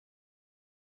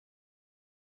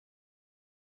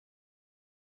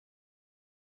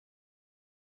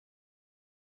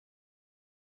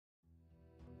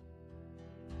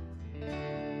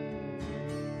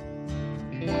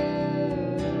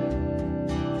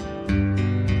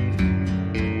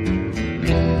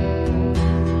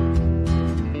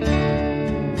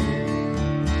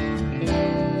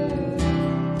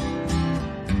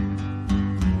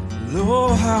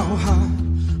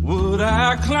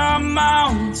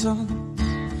mountains,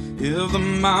 if the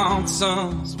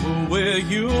mountains were where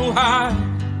you hide,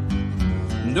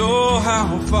 know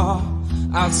how far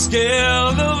I'd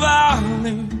scale the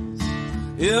valleys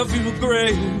if you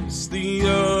grace the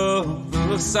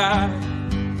other side.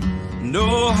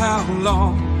 Know how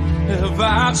long have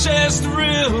I chased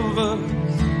rivers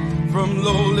from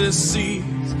lowly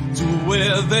seas to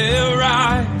where they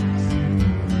rise,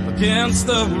 against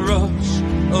the rush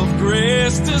of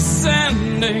grace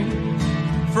descending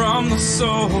from the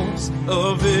source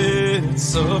of its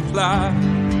supply.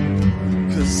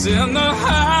 'Cause in the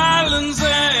highlands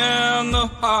and the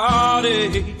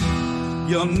heartache,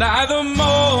 you're neither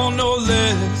more nor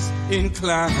less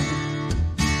inclined.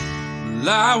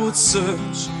 I would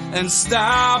search and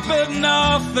stop at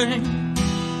nothing.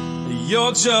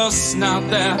 You're just not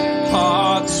that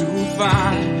hard to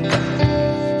find.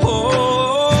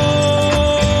 Oh,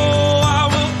 I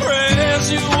will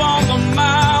praise you on the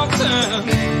mountain.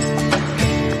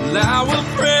 I will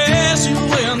praise you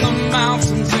when the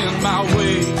mountain's in my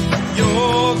way.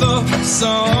 You're the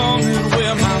summit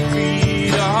where my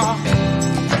feet are.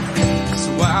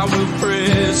 So I will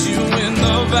praise you when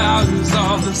the valleys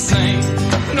are the same.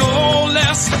 No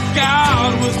less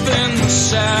God within the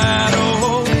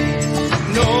shadow,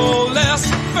 no less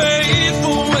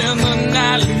faithful when the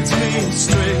night leads me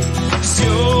astray. 'Cause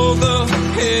you're the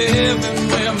heaven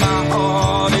where my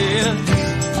heart is.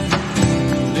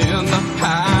 In the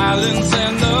highlands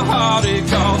and the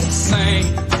heartache all the same.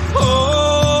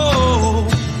 Oh,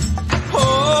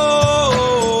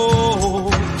 oh,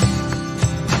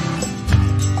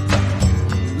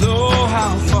 know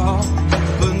how far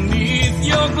beneath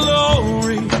your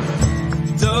glory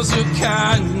does your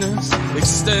kindness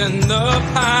extend up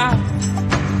high,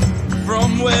 from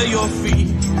where your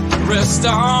feet rest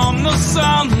on the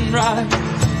sunrise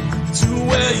to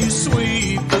where you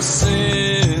sweep the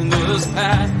sinner's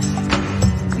path.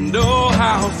 Know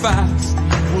how fast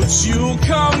would you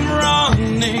come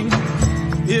running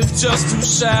if just to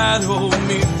shadow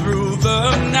me through the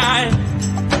night,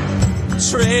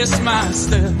 trace my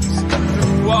steps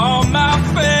through all my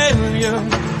failure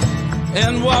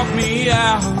and walk me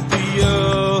out the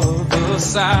other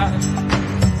side.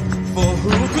 For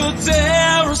who could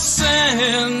dare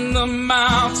ascend the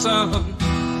mountain,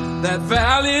 that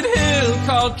valleyed hill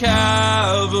called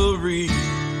Calvary,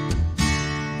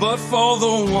 but for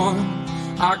the one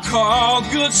I call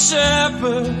Good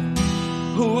Shepherd,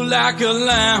 who like a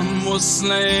lamb was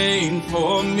slain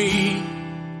for me.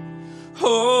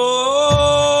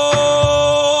 Oh,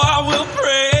 I will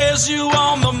praise you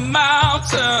on the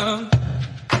mountain.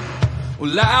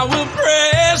 Well, I will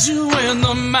praise you when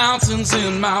the mountain's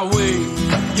in my way.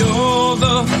 You're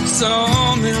the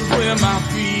summit where my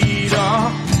feet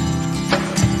are.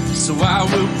 So I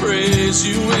will praise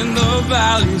you when the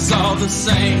valleys are the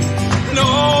same.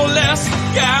 No less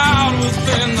God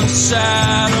within the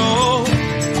shadow,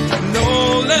 no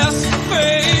less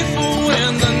faithful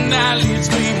when the night leads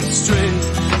me astray.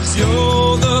 'Cause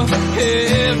you're the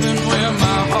heaven where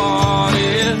my heart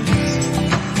is.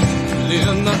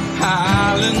 In the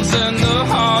highlands and the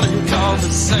heartache all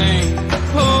the same.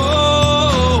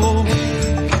 Oh,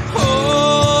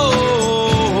 oh,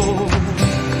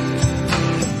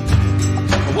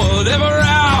 whatever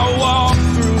I walk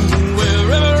through,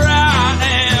 wherever I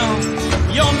am,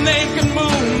 your name can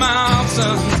move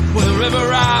mountains wherever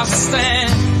I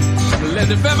stand. And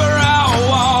if ever I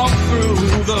walk through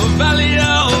the valley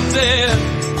of death,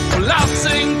 well, I'll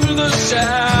sing through the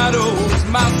shadows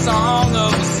my song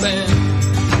of ascent,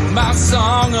 my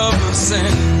song of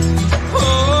ascent.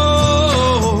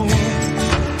 Oh,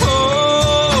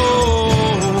 oh,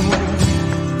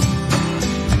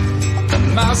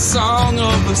 my song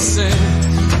of ascent.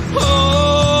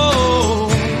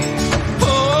 Oh,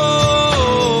 oh,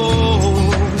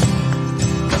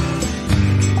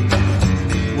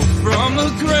 well, from the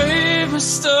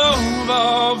gravest of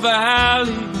all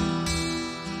valleys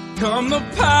come the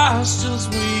pastures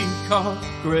we call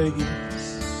grace.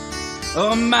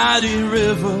 A mighty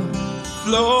river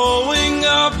flowing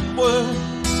upward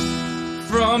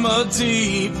from a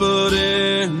deep but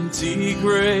empty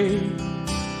grave.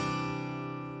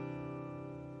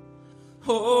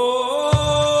 Oh,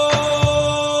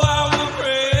 I will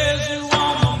praise you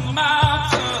on the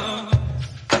mountain.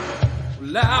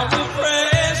 Well, I will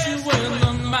praise you when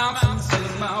the mountain's in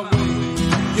my way.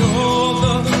 You're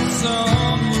the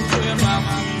summit where my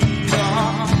feet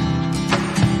are.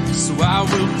 So I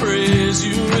will praise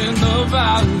you in the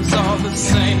valleys all the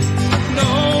same.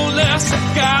 No less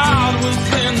God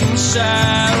within the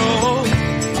shadow,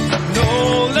 no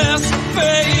less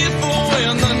faithful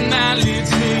when the night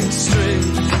leads me astray.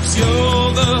 'Cause you're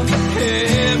the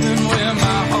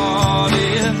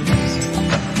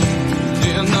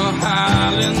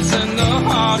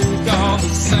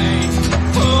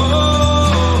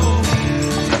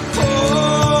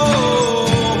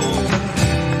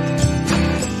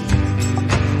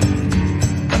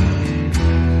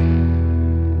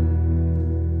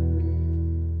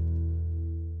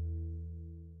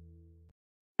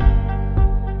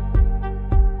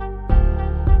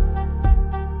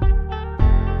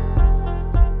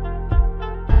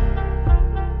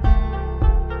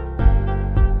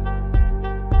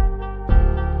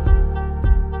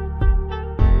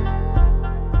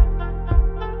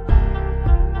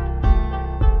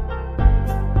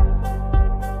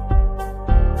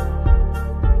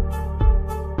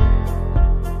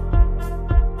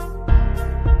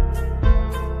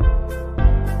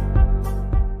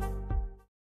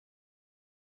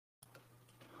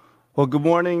Well, good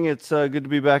morning. It's good to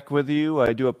be back with you.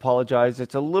 I do apologize.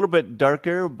 It's a little bit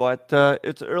darker, but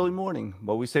it's early morning.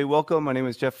 But we say welcome. My name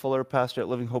is Jeff Fuller, pastor at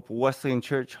Living Hope Wesleyan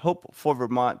Church,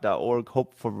 hopeforvermont.org,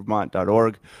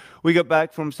 hopeforvermont.org. We got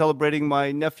back from celebrating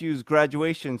my nephew's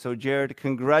graduation. So, Jared,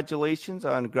 congratulations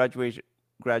on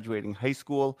graduating high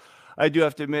school. I do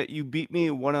have to admit, you beat me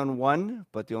one-on-one,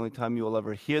 but the only time you will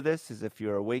ever hear this is if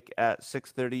you're awake at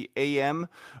 6:30 a.m.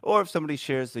 or if somebody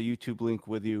shares the YouTube link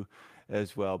with you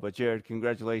as well. But Jared,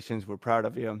 congratulations. We're proud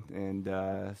of you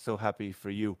and so happy for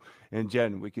you. And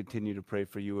Jen, we continue to pray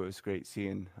for you. It was great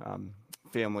seeing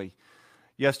family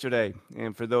yesterday.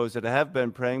 And for those that have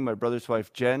been praying, my brother's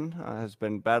wife Jen has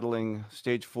been battling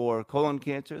stage 4 colon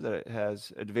cancer that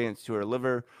has advanced to her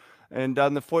liver. And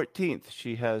on the 14th,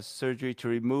 she has surgery to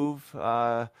remove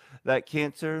that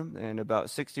cancer and about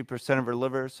 60% of her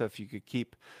liver. So if you could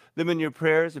keep them in your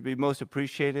prayers, it'd be most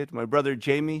appreciated. My brother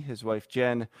Jamie, his wife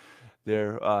Jen,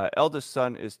 their eldest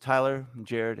son is Tyler,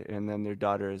 Jared, and then their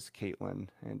daughter is Caitlin.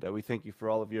 And we thank you for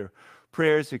all of your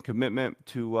prayers and commitment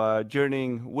to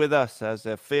journeying with us as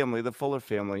a family, the Fuller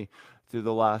family, through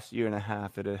the last year and a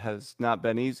half. It has not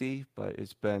been easy, but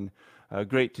it's been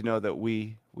great to know that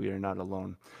we are not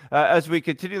alone. As we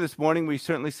continue this morning, we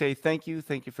certainly say thank you.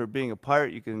 Thank you for being a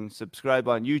part. You can subscribe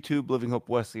on YouTube, Living Hope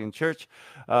Wesleyan Church.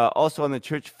 Also on the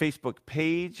church Facebook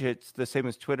page, it's the same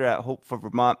as Twitter at Hope for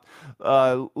Vermont.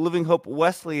 Living Hope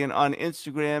Wesleyan on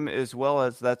Instagram, as well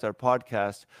as that's our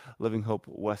podcast, Living Hope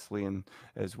Wesleyan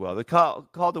as well. The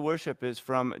call to worship is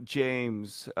from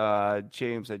James.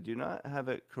 James, I do not have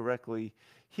it correctly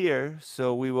here,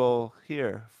 so we will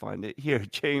find it here.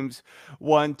 James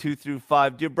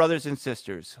 1:2-5. Dear brothers and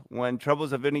sisters, when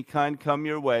troubles of any kind come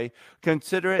your way,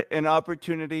 consider it an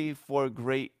opportunity for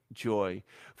great joy.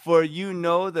 For you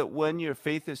know that when your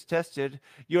faith is tested,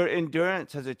 your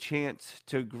endurance has a chance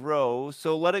to grow,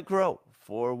 so let it grow.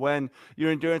 For when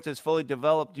your endurance is fully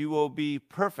developed, you will be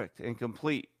perfect and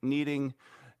complete, needing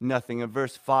nothing. In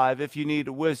verse 5, if you need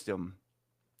wisdom,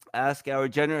 ask our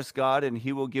generous God, and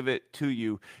he will give it to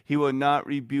you. He will not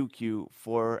rebuke you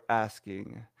for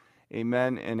asking.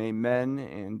 Amen and amen.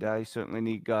 And I certainly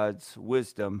need God's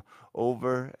wisdom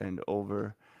over and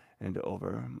over and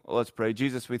over. Let's pray.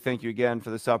 Jesus, we thank you again for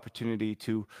this opportunity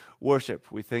to worship.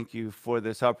 We thank you for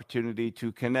this opportunity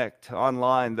to connect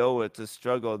online, though it's a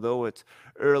struggle, though it's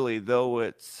early, though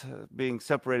it's being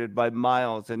separated by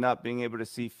miles and not being able to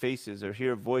see faces or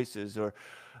hear voices or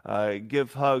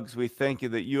give hugs. We thank you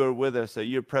that you are with us, that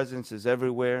your presence is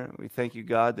everywhere. We thank you,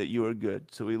 God, that you are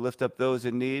good. So we lift up those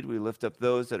in need. We lift up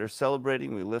those that are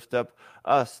celebrating. We lift up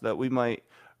us that we might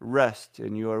rest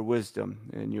in your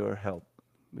wisdom and your help.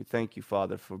 We thank you,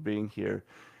 Father, for being here.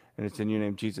 And it's in your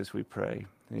name, Jesus, we pray.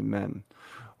 Amen.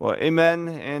 Well, amen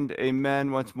and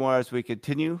amen once more as we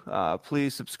continue.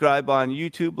 Please subscribe on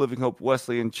YouTube, Living Hope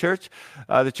Wesleyan Church.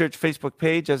 The church Facebook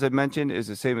page, as I mentioned, is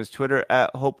the same as Twitter,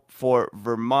 at Hope for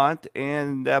Vermont,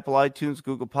 and Apple iTunes,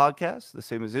 Google Podcasts, the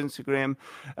same as Instagram,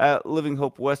 at Living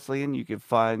Hope Wesleyan. You can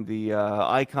find the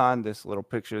icon, this little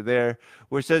picture there,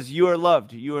 where it says, you are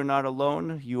loved, you are not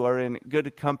alone, you are in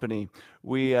good company.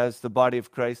 We, as the body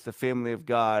of Christ, the family of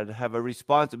God, have a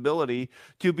responsibility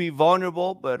to be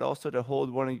vulnerable, but also to hold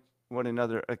one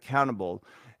another accountable.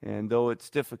 And though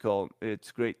it's difficult, it's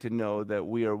great to know that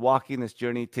we are walking this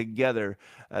journey together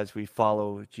as we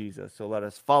follow Jesus. So let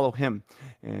us follow him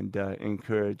and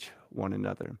encourage one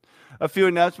another. A few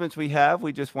announcements we have.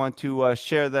 We just want to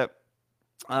share that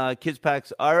Kids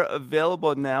Packs are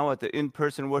available now at the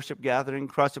in-person worship gathering,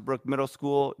 Crossett Brook Middle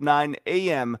School, 9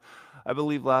 a.m. I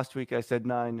believe last week I said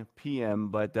 9 p.m.,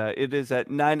 but it is at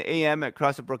 9 a.m. at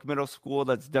Crossett Brook Middle School.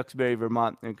 That's Duxbury,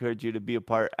 Vermont. I encourage you to be a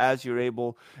part as you're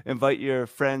able. Invite your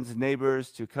friends,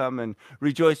 neighbors to come and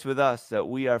rejoice with us that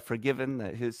we are forgiven,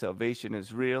 that his salvation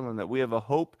is real, and that we have a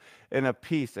hope and a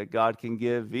peace that God can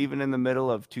give even in the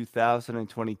middle of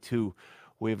 2022.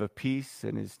 We have a peace,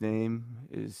 and his name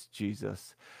is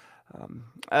Jesus.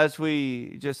 As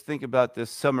we just think about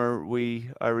this summer, we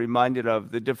are reminded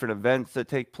of the different events that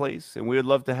take place, and we would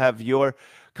love to have your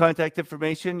contact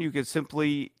information. You can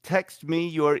simply text me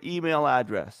your email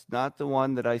address, not the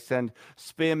one that I send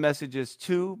spam messages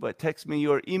to, but text me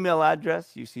your email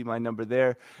address. You see my number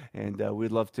there, and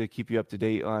we'd love to keep you up to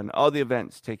date on all the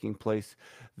events taking place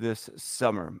this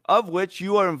summer, of which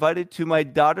you are invited to my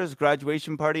daughter's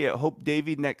graduation party at Hope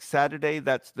Davey next Saturday.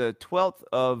 That's the 12th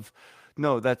of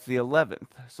No, that's the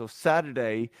 11th. So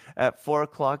Saturday at 4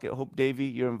 o'clock at Hope Davey,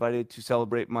 you're invited to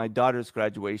celebrate my daughter's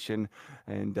graduation,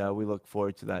 and we look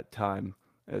forward to that time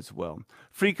as well.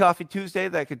 Free Coffee Tuesday,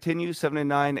 that continues 7 to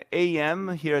 9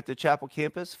 a.m. here at the Chapel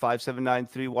Campus,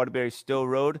 5793 Waterbury Stowe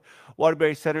Road,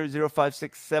 Waterbury Center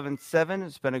 05677.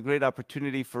 It's been a great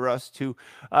opportunity for us to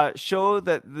show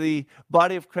that the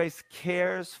body of Christ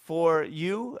cares for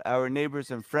you, our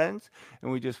neighbors and friends, and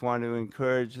we just want to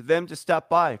encourage them to stop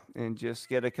by and just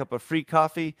get a cup of free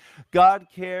coffee. God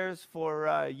cares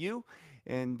for you,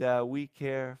 and we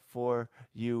care for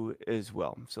you as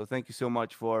well. So thank you so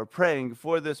much for praying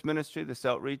for this ministry, this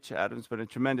outreach. Adam's been a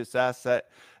tremendous asset,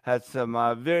 had some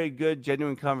very good,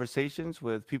 genuine conversations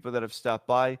with people that have stopped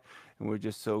by, and we're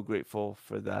just so grateful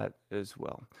for that as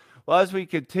well. Well, as we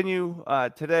continue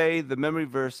today, the memory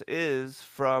verse is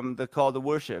from the call to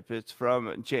worship. It's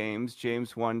from James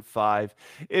 1:5.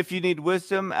 If you need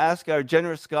wisdom, ask our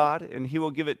generous God, and he will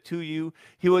give it to you.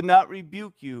 He will not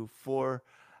rebuke you for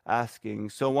asking.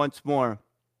 So once more,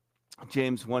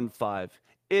 James 1:5.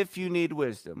 If you need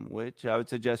wisdom, which I would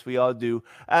suggest we all do,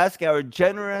 ask our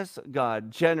generous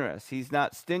God. Generous. He's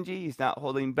not stingy. He's not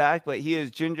holding back, but he is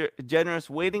generous,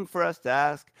 waiting for us to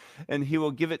ask, and he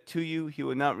will give it to you. He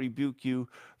will not rebuke you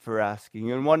for asking.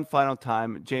 And one final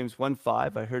time, James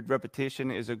 1:5. I heard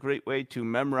repetition is a great way to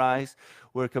memorize.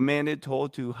 We're commanded,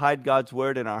 told to hide God's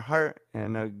word in our heart,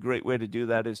 and a great way to do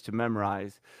that is to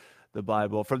memorize the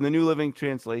Bible. From the New Living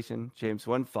Translation, James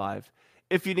 1:5.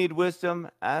 If you need wisdom,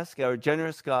 ask our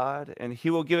generous God, and he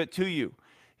will give it to you.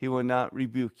 He will not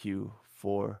rebuke you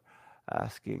for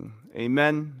asking.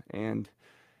 Amen and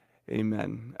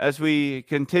amen. As we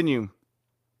continue,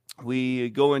 we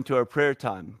go into our prayer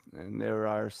time, and there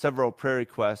are several prayer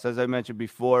requests. As I mentioned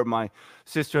before, my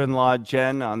sister-in-law,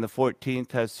 Jen, on the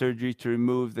 14th has surgery to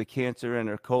remove the cancer in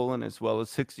her colon, as well as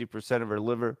 60% of her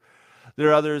liver. There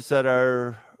are others that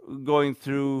are going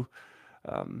through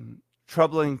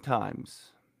troubling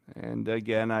times. And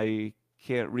again, I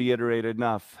can't reiterate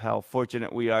enough how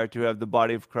fortunate we are to have the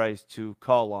body of Christ to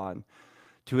call on,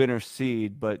 to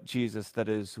intercede, but Jesus that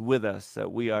is with us,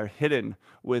 that we are hidden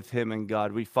with him in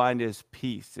God. We find his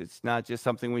peace. It's not just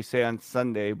something we say on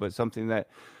Sunday, but something that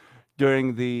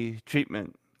during the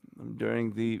treatment,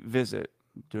 during the visit,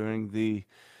 during the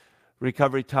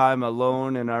recovery time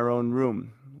alone in our own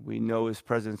room, we know his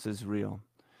presence is real.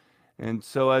 And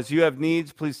so as you have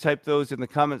needs, please type those in the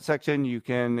comment section. You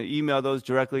can email those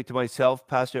directly to myself,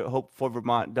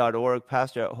 pastor@hopeforvermont.org,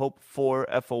 pastor@hope4,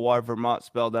 F-O-R, Vermont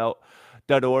spelled out,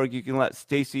 .org. You can let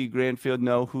Stacy Granfield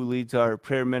know, who leads our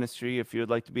prayer ministry. If you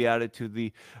would like to be added to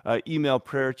the email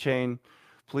prayer chain,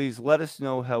 please let us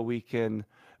know how we can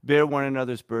bear one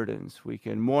another's burdens. We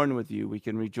can mourn with you. We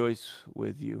can rejoice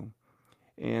with you.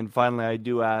 And finally, I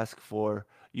do ask for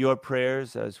your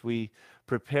prayers as we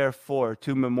prepare for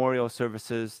 2 memorial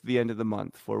services the end of the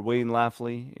month, for Wayne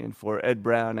Lafley and for Ed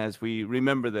Brown, as we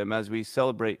remember them, as we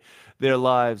celebrate their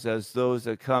lives, as those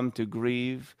that come to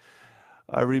grieve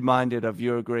are reminded of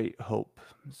your great hope.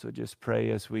 So just pray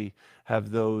as we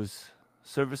have those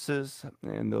services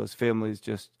and those families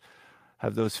just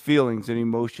have those feelings and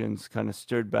emotions kind of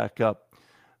stirred back up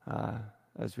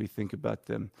as we think about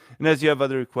them. And as you have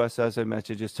other requests, as I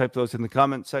mentioned, just type those in the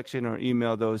comment section or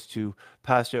email those to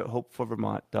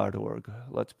pastor@hopeforvermont.org.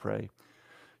 Let's pray.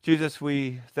 Jesus,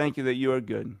 we thank you that you are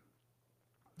good.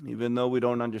 Even though we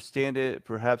don't understand it,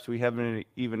 perhaps we haven't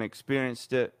even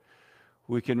experienced it,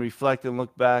 we can reflect and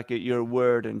look back at your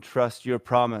word and trust your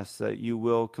promise that you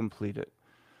will complete it.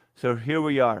 So here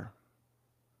we are.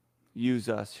 Use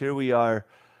us. Here we are,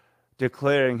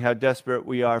 declaring how desperate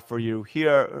we are for you.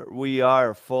 Here we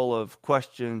are, full of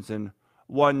questions and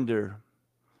wonder.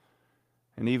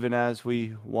 And even as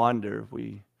we wander,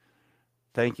 we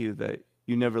thank you that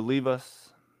you never leave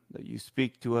us, that you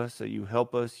speak to us, that you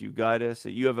help us, you guide us,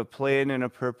 that you have a plan and a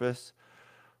purpose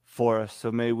for us.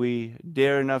 So may we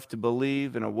dare enough to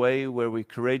believe in a way where we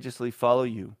courageously follow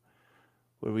you,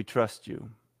 where we trust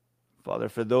you. Father,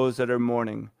 for those that are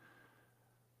mourning,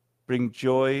 bring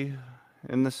joy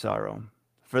in the sorrow.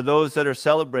 For those that are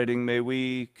celebrating, may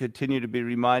we continue to be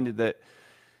reminded that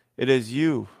it is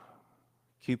you.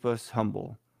 Keep us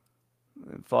humble.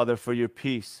 And Father, for your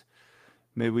peace,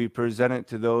 may we present it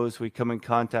to those we come in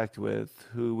contact with,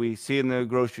 who we see in the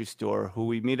grocery store, who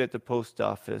we meet at the post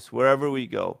office, wherever we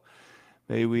go.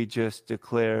 May we just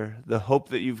declare the hope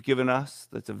that you've given us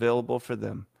that's available for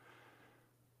them.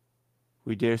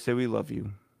 We dare say we love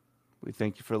you. We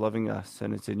thank you for loving us,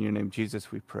 and it's in your name,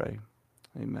 Jesus, we pray.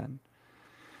 Amen.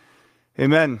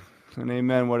 Amen. And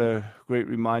amen. What a great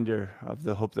reminder of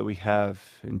the hope that we have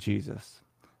in Jesus.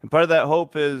 And part of that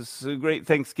hope is a great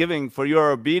thanksgiving for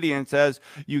your obedience as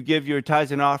you give your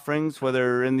tithes and offerings,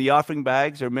 whether in the offering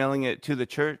bags or mailing it to the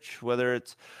church, whether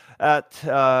it's at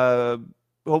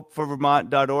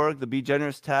hopeforvermont.org, the Be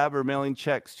Generous tab, or mailing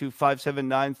checks to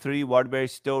 5793 Waterbury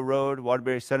Stowe Road,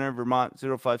 Waterbury Center, Vermont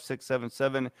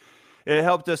 05677. It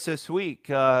helped us this week,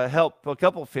 help a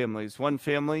couple families. One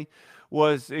family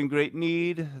was in great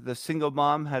need. The single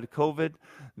mom had COVID.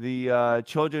 The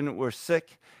children were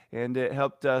sick, and it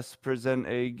helped us present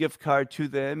a gift card to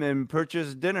them and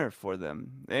purchase dinner for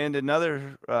them. And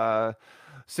another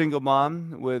single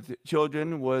mom with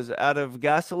children was out of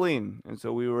gasoline, and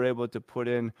so we were able to put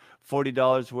in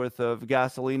 $40 worth of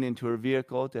gasoline into her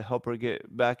vehicle to help her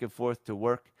get back and forth to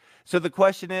work. So the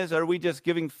question is, are we just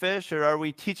giving fish, or are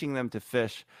we teaching them to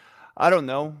fish? I don't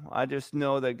know. I just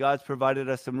know that God's provided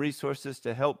us some resources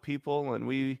to help people, and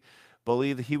we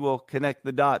believe that He will connect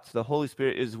the dots. The Holy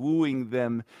Spirit is wooing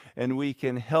them, and we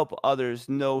can help others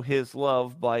know His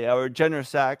love by our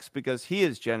generous acts, because He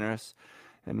is generous,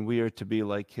 and we are to be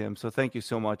like Him. So thank you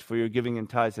so much for your giving in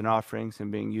tithes and offerings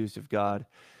and being used of God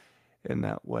in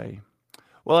that way.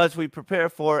 Well, as we prepare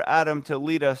for Adam to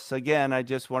lead us again, I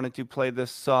just wanted to play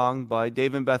this song by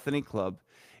Dave and Bethany Club.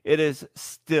 It is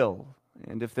Still.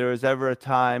 And if there is ever a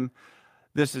time,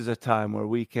 this is a time where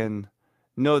we can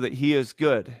know that He is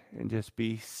good and just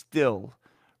be still,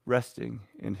 resting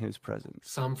in His presence.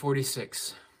 Psalm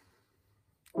 46.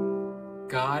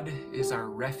 God is our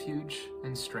refuge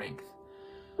and strength,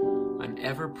 an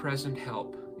ever-present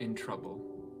help in trouble.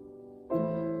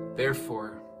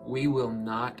 Therefore, we will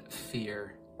not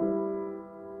fear.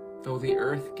 Though the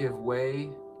earth give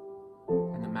way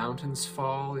and the mountains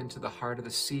fall into the heart of the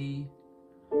sea,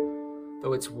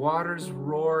 though its waters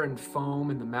roar and foam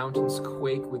and the mountains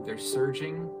quake with their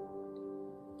surging,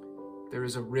 there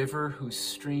is a river whose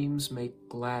streams make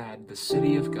glad the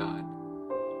city of God,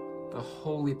 the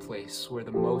holy place where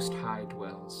the Most High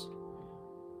dwells.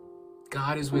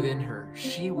 God is within her,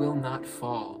 she will not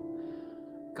fall.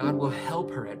 God will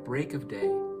help her at break of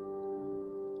day.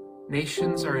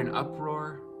 Nations are in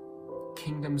uproar,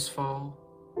 kingdoms fall.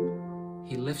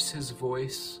 He lifts His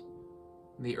voice,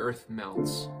 and the earth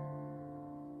melts.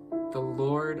 The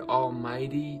Lord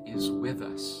Almighty is with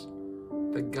us.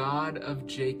 The God of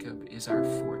Jacob is our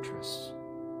fortress.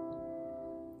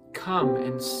 Come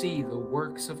and see the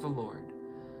works of the Lord,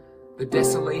 the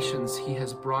desolations He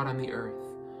has brought on the earth.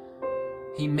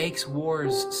 He makes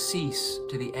wars cease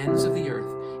to the ends of the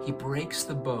earth. He breaks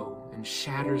the bow and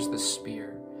shatters the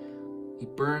spear. He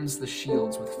burns the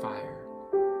shields with fire.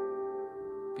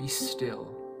 Be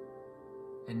still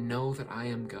and know that I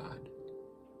am God.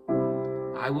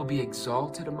 I will be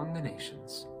exalted among the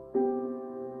nations.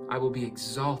 I will be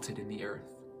exalted in the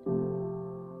earth.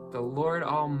 The Lord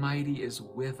Almighty is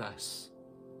with us.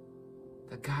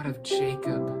 The God of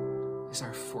Jacob is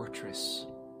our fortress.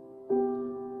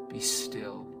 Be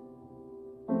still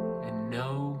and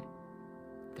know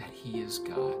that He is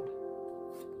God.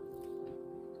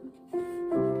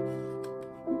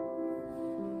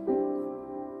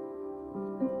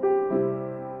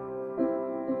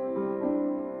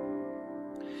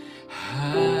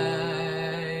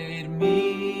 Hide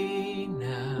me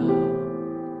now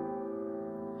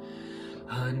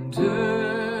under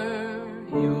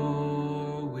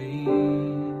your wings.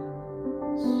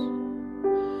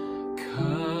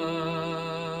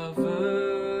 Cover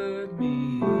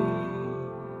me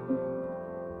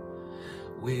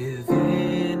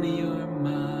within your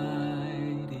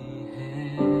mighty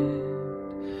hand.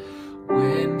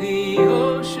 When the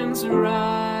oceans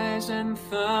rise and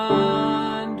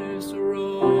thunders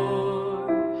roar,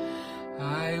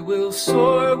 I will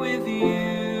soar with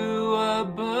you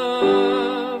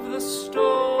above the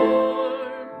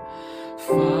storm.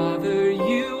 Father,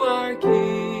 you are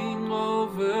King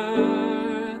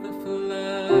over the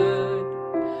flood.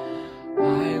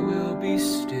 I will be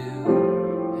still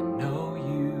and know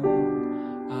you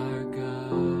are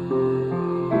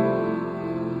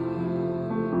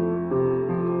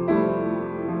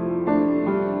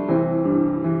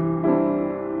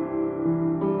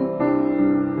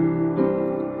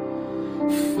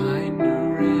Find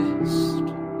rest,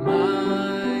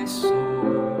 my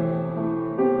soul,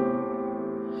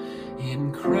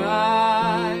 in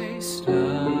Christ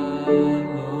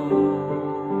alone.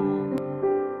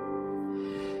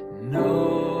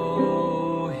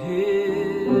 Know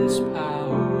His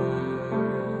power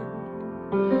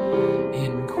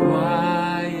in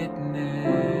quietness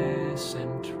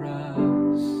and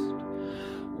trust.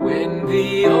 When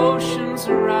the oceans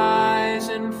rise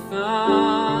and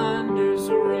thunders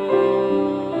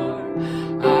roar,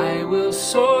 I will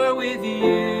soar with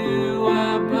you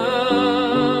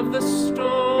above the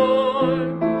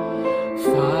storm.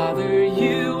 Father,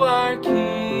 you are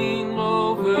King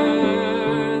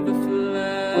over the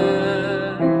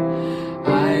flood.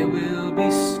 I will be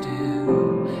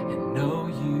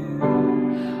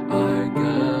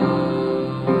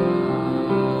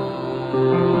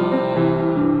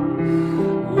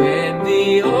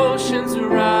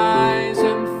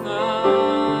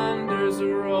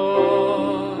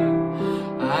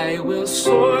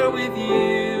soar with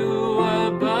you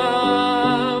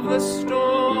above the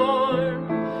storm.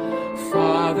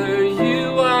 Father,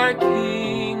 you are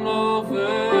king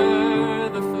over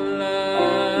the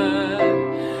flood.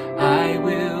 I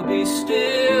will be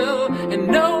still and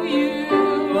know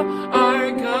you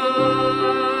are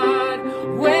God.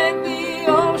 When the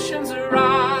oceans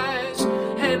rise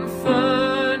and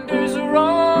thunders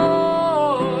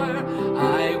roar,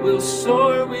 I will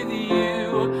soar with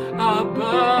you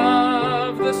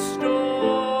above the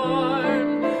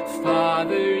storm.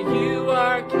 Father, you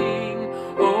are king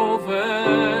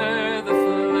over the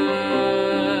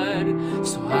flood.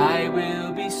 So I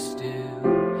will be still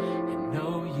and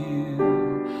know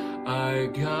you are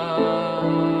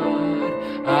God.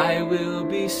 I will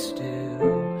be still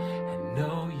and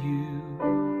know you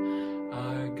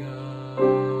are God.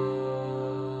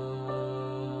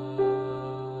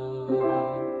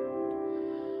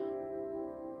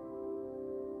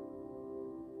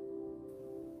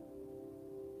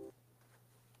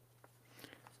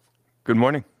 Good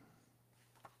morning.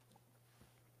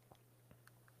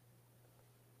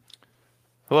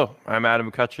 Hello, I'm Adam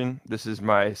McCutcheon. This is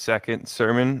my second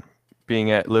sermon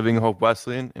being at Living Hope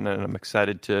Wesleyan, and I'm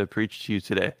excited to preach to you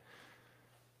today.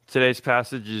 Today's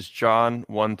passage is John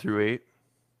 1 through 8.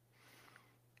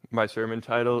 My sermon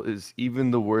title is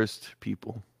Even the Worst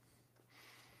People.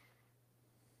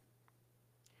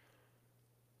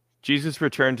 Jesus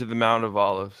returned to the Mount of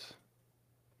Olives,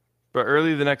 but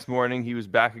early the next morning he was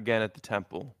back again at the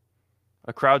temple.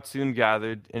 A crowd soon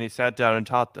gathered, and he sat down and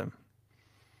taught them.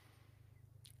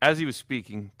 As he was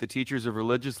speaking, the teachers of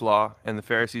religious law and the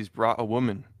Pharisees brought a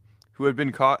woman who had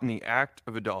been caught in the act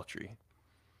of adultery.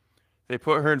 They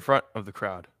put her in front of the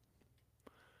crowd.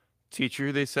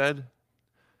 "Teacher," they said,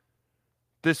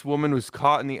 "this woman was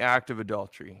caught in the act of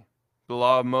adultery. The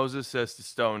law of Moses says to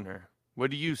stone her. What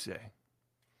do you say?"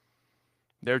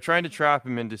 They were trying to trap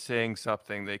him into saying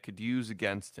something they could use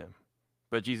against him.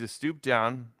 But Jesus stooped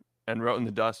down and wrote in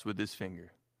the dust with his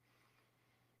finger.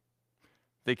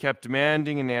 They kept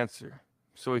demanding an answer,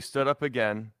 so he stood up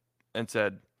again and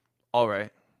said, "All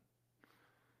right,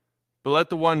 but let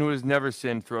the one who has never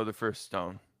sinned throw the first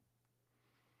stone."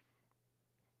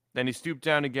 Then he stooped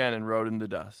down again and wrote in the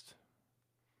dust.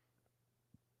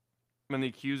 When the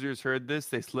accusers heard this,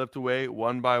 they slipped away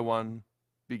one by one,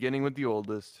 beginning with the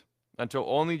oldest, until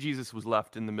only Jesus was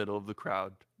left in the middle of the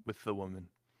crowd with the woman.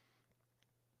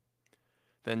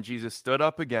 Then Jesus stood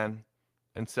up again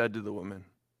and said to the woman,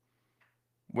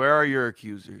 "Where are your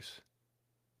accusers?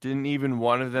 Didn't even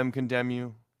one of them condemn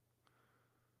you?"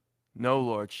 "No,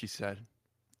 Lord," she said.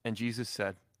 And Jesus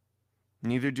said,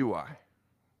 "Neither do I.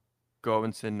 Go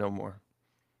and sin no more."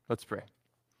 Let's pray.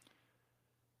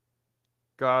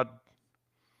 God,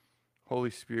 Holy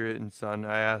Spirit and Son,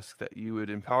 I ask that you would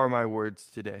empower my words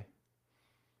today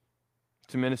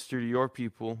to minister to your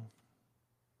people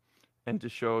and to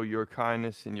show your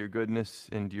kindness and your goodness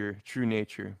and your true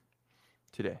nature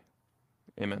today.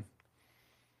 Amen.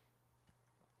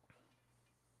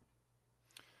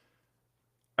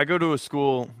 I go to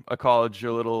a college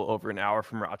a little over an hour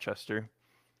from Rochester,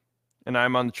 and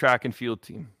I'm on the track and field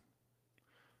team.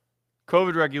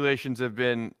 COVID regulations have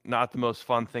been not the most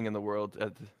fun thing in the world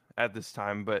at this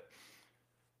time, but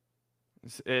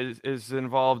it is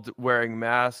involved wearing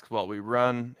masks while we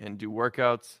run and do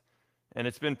workouts, and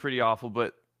it's been pretty awful,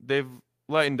 but they've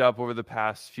lightened up over the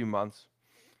past few months.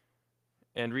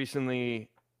 And recently,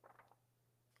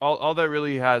 all that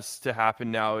really has to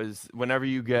happen now is whenever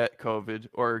you get COVID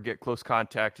or get close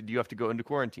contacted, you have to go into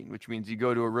quarantine, which means you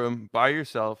go to a room by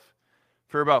yourself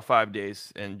for about 5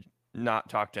 days and not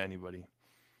talk to anybody.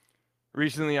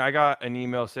 Recently, I got an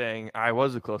email saying I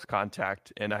was a close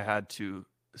contact and I had to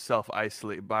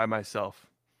self-isolate by myself.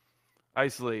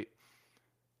 Isolate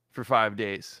for 5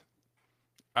 days.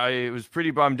 I was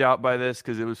pretty bummed out by this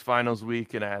because it was finals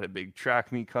week and I had a big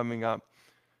track meet coming up.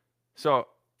 So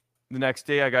the next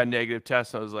day I got a negative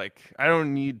test. And I was like, I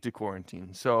don't need to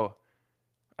quarantine. So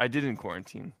I didn't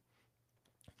quarantine.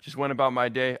 Just went about my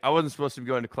day. I wasn't supposed to be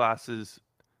going to classes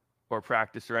or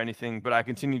practice or anything, but I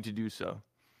continued to do so.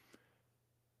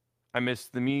 I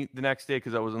missed the meet the next day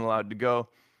because I wasn't allowed to go.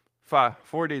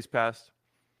 4 days passed.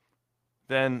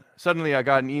 Then suddenly I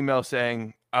got an email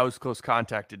saying I was close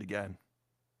contacted again.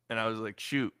 And I was like,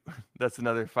 shoot, that's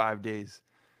another 5 days.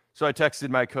 So I texted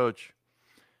my coach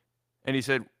and he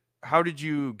said, how did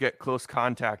you get close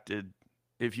contacted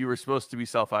if you were supposed to be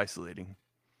self-isolating?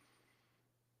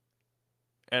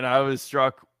 And I was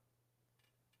struck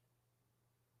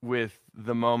with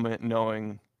the moment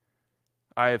knowing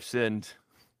I have sinned.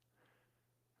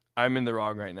 I'm in the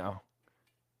wrong right now.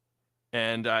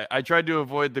 And I tried to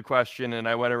avoid the question, and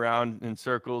I went around in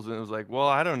circles, and it was like, well,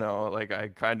 I don't know. Like, I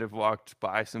kind of walked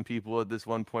by some people at this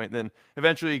one point, then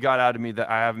eventually got out of me that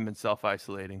I haven't been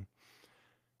self-isolating.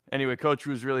 Anyway, coach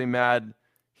was really mad.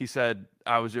 He said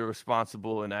I was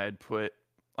irresponsible and I had put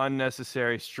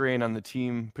unnecessary strain on the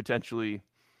team, potentially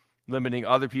limiting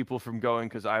other people from going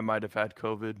because I might have had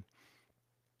COVID.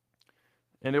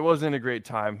 And it wasn't a great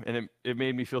time, and it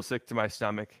made me feel sick to my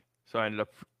stomach. So I ended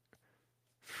up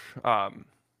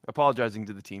apologizing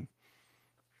to the team.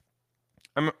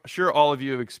 I'm sure all of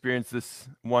you have experienced this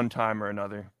one time or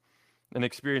another, an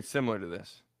experience similar to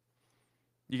this.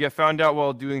 You get found out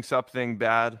while doing something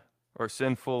bad or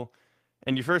sinful,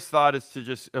 and your first thought is to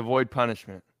just avoid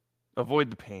punishment,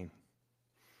 avoid the pain.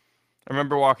 I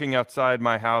remember walking outside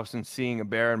my house and seeing a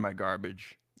bear in my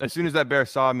garbage. As soon as that bear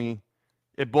saw me,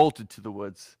 it bolted to the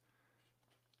woods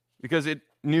because it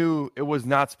knew it was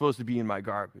not supposed to be in my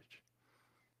garbage.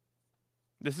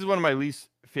 This is one of my least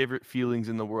favorite feelings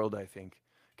in the world, I think,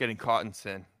 getting caught in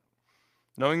sin.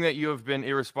 Knowing that you have been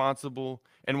irresponsible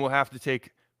and will have to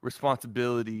take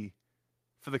responsibility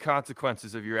for the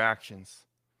consequences of your actions.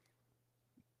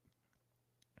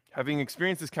 Having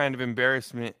experienced this kind of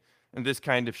embarrassment and this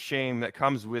kind of shame that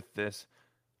comes with this,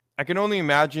 I can only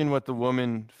imagine what the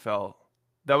woman felt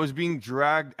that was being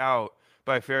dragged out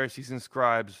by Pharisees and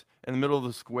scribes in the middle of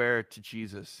the square to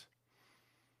Jesus.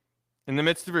 In the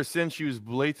midst of her sin, she was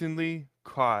blatantly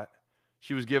caught.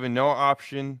 She was given no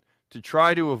option to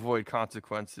try to avoid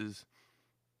consequences,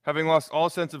 having lost all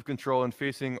sense of control and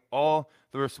facing all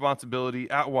the responsibility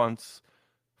at once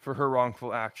for her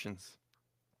wrongful actions.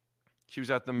 She was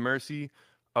at the mercy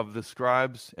of the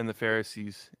scribes and the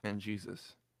Pharisees and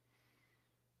Jesus.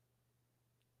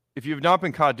 If you have not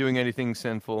been caught doing anything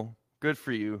sinful, good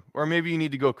for you, or maybe you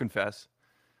need to go confess.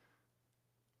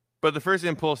 But the first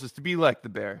impulse is to be like the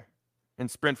bear and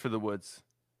sprint for the woods.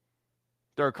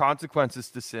 There are consequences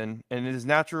to sin, and it is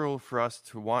natural for us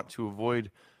to want to avoid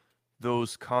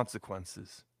those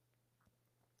consequences.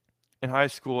 In high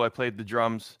school, I played the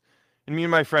drums, and me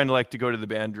and my friend liked to go to the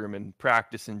band room and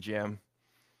practice and jam.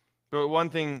 But one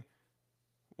thing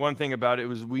about it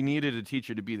was we needed a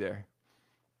teacher to be there.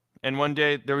 And one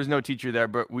day, there was no teacher there,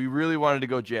 but we really wanted to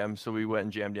go jam, so we went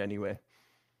and jammed anyway.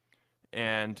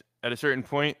 And at a certain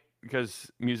point,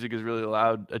 because music is really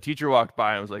loud, a teacher walked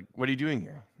by and was like, "What are you doing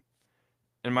here?"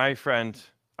 And my friend,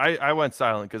 I went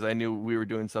silent because I knew we were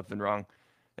doing something wrong.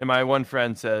 And my one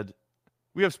friend said,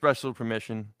 "We have special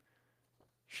permission."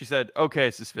 She said, "Okay,"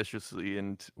 suspiciously,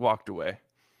 and walked away.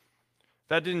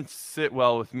 That didn't sit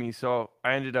well with me, so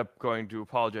I ended up going to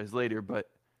apologize later,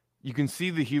 but you can see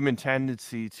the human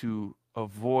tendency to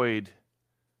avoid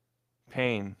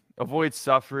pain, avoid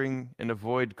suffering, and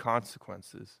avoid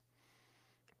consequences.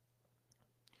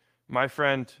 My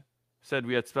friend said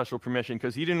we had special permission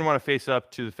because he didn't want to face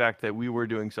up to the fact that we were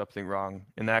doing something wrong,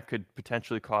 and that could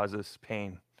potentially cause us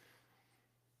pain.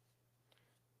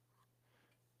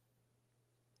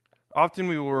 Often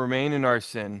we will remain in our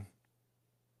sin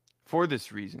for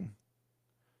this reason,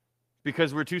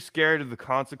 because we're too scared of the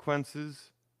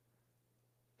consequences.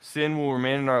 Sin will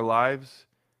remain in our lives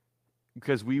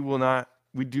because we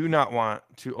do not want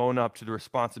to own up to the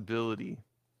responsibility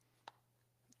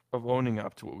of owning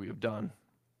up to what we have done.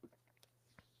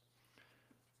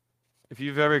 If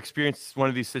you've ever experienced one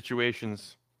of these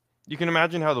situations, you can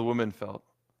imagine how the woman felt.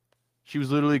 She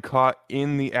was literally caught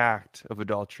in the act of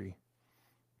adultery.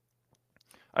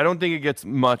 I don't think it gets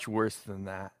much worse than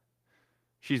that.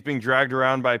 She's being dragged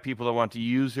around by people that want to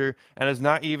use her and has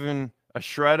not even a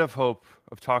shred of hope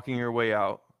of talking her way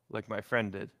out like my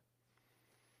friend did.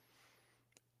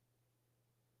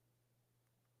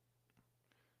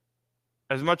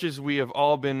 As much as we have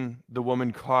all been the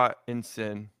woman caught in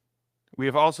sin, we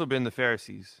have also been the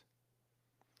Pharisees.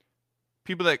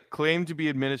 People that claim to be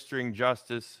administering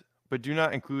justice, but do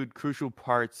not include crucial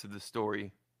parts of the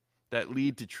story that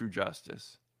lead to true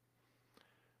justice.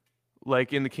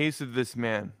 Like in the case of this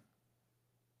man,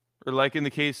 or like in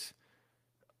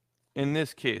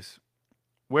this case,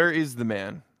 where is the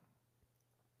man?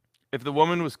 If the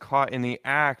woman was caught in the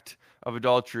act of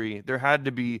adultery, there had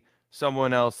to be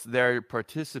someone else there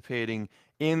participating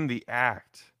in the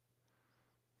act.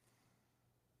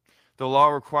 The law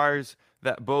requires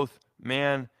that both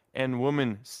man and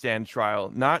woman stand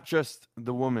trial, not just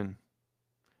the woman.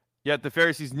 Yet the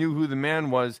Pharisees knew who the man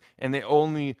was, and they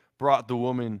only brought the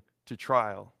woman to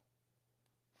trial.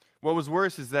 What was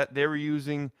worse is that they were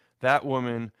using that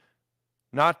woman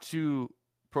not to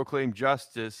proclaim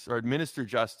justice or administer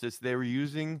justice. They were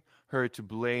using her to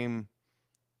blame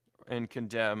and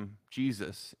condemn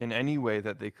Jesus in any way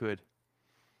that they could.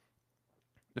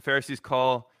 The Pharisees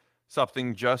call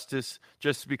something justice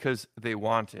just because they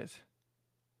want it.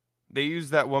 They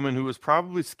used that woman who was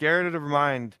probably scared out of her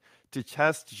mind to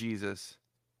test Jesus.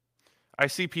 I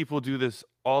see people do this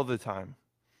all the time.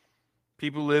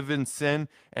 People live in sin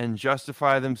and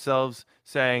justify themselves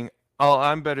saying, "Oh,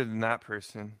 I'm better than that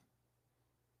person."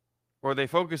 Or they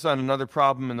focus on another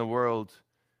problem in the world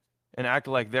and act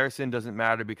like their sin doesn't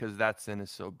matter because that sin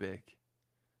is so big.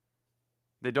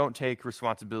 They don't take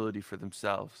responsibility for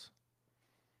themselves.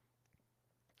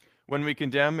 When we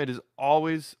condemn, it is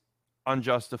always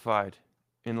unjustified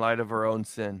in light of our own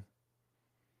sin.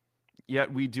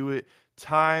 Yet we do it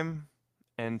time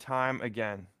and time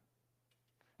again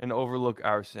and overlook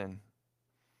our sin.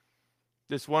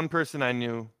 This one person I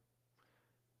knew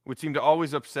would seem to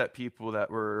always upset people that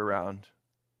were around.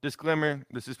 Disclaimer,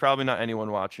 this is probably not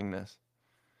anyone watching this.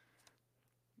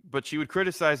 But she would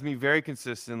criticize me very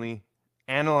consistently,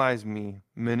 analyze me,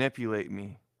 manipulate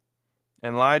me,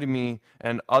 and lie to me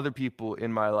and other people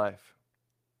in my life.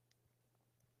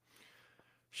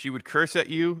 She would curse at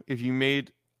you if you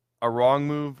made a wrong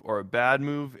move or a bad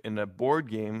move in a board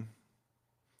game,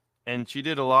 and she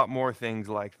did a lot more things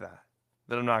like that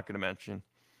I'm not going to mention.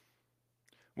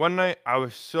 One night, I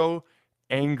was so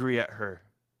angry at her.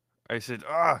 I said,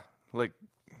 I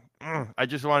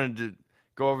just wanted to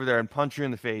go over there and punch her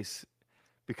in the face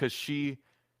because she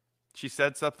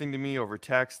said something to me over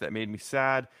text that made me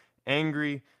sad,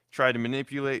 angry, tried to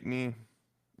manipulate me.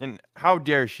 And how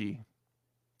dare she?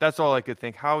 That's all I could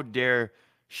think. How dare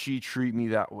she treat me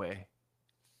that way?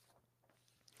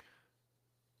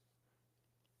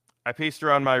 I paced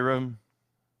around my room,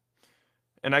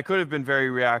 and I could have been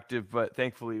very reactive, but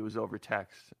thankfully it was over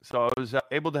text. So I was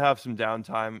able to have some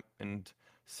downtime and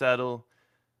settle.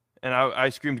 And I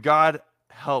screamed, "God,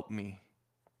 help me."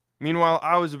 Meanwhile,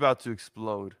 I was about to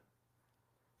explode.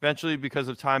 Eventually, because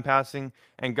of time passing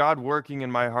and God working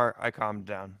in my heart, I calmed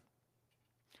down.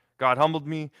 God humbled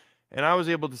me, and I was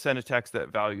able to send a text that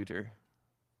valued her.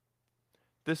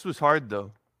 This was hard,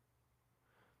 though.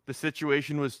 The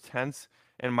situation was tense,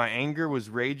 and my anger was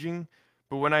raging,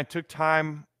 but when I took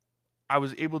time, I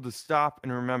was able to stop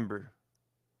and remember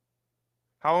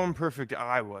how imperfect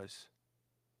I was.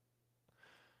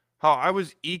 How I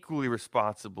was equally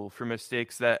responsible for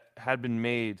mistakes that had been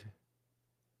made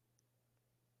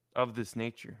of this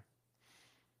nature.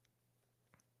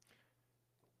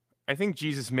 I think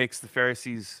Jesus makes the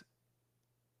Pharisees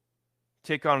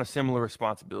take on a similar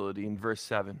responsibility in verse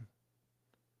 7.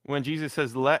 When Jesus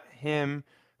says, "Let him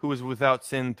who is without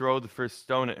sin throw the first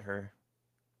stone at her."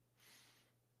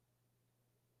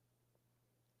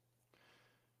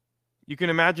 You can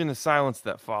imagine the silence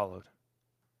that followed.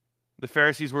 The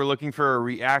Pharisees were looking for a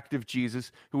reactive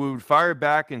Jesus who would fire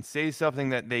back and say something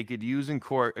that they could use in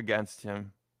court against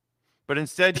him. But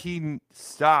instead, he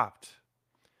stopped.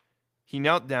 He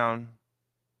knelt down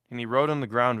and he wrote on the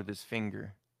ground with his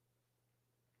finger.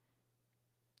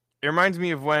 It reminds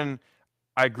me of when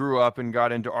I grew up and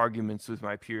got into arguments with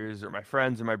my peers or my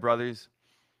friends or my brothers.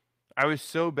 I was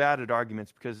so bad at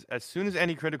arguments because as soon as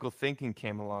any critical thinking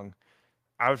came along,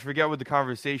 I would forget what the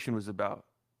conversation was about,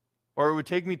 or it would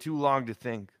take me too long to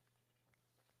think.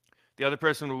 The other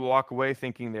person would walk away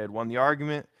thinking they had won the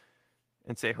argument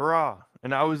and say, "Hurrah,"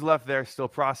 and I was left there still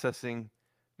processing,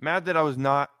 mad that I was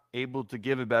not able to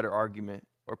give a better argument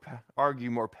or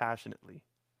argue more passionately.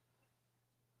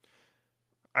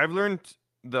 I've learned,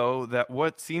 though, that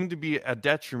what seemed to be a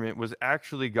detriment was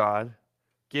actually God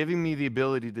giving me the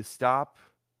ability to stop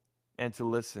and to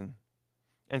listen.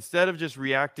 Instead of just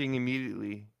reacting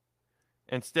immediately,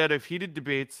 instead of heated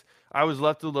debates, I was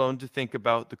left alone to think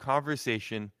about the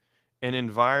conversation in an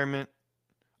environment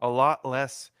a lot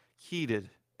less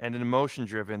heated and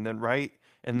emotion-driven than right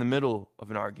in the middle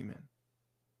of an argument.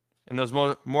 In those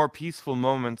more peaceful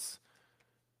moments,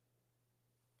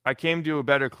 I came to a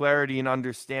better clarity and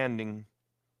understanding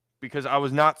because I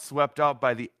was not swept up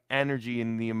by the energy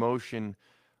and the emotion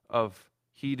of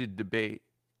heated debate.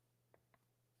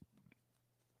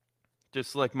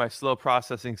 Just like my slow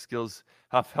processing skills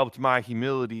have helped my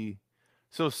humility,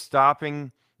 so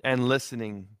stopping and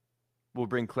listening will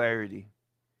bring clarity.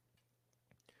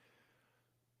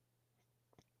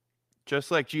 Just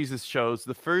like Jesus chose,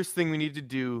 the first thing we need to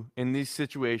do in these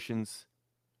situations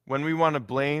when we want to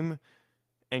blame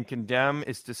and condemn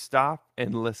is to stop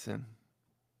and listen.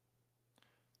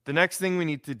 The next thing we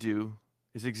need to do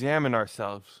is examine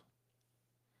ourselves.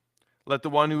 Let the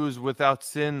one who is without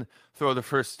sin throw the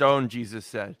first stone, Jesus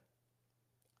said.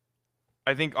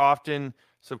 I think often,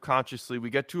 subconsciously, we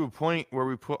get to a point where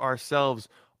we put ourselves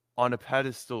on a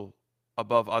pedestal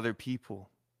above other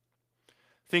people,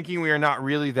 thinking we are not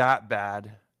really that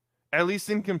bad at least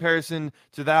in comparison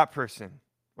to that person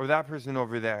or that person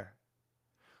over there.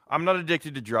 I'm not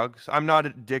addicted to drugs. I'm not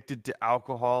addicted to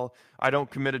alcohol. I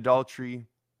don't commit adultery.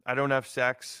 I don't have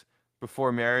sex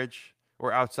before marriage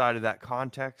or outside of that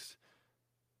context.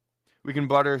 We can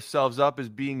butter ourselves up as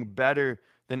being better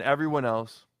than everyone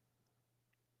else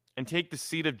and take the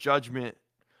seat of judgment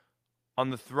on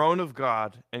the throne of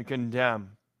God and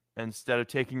condemn instead of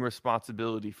taking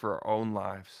responsibility for our own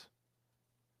lives.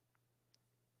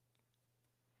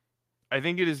 I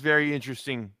think it is very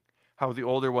interesting how the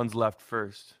older ones left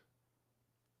first.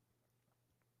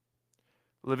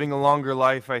 Living a longer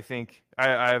life, I think,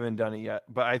 I haven't done it yet,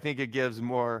 but I think it gives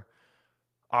more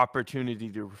opportunity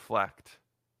to reflect.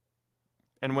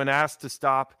 And when asked to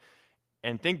stop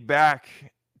and think back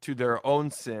to their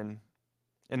own sin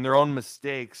and their own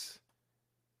mistakes,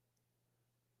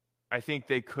 I think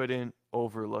they couldn't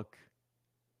overlook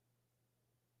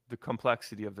the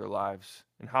complexity of their lives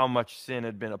and how much sin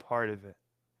had been a part of it.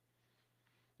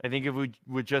 I think if we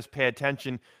would just pay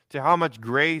attention to how much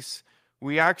grace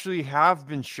we actually have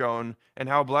been shown and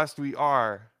how blessed we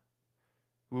are,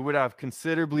 we would have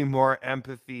considerably more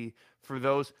empathy for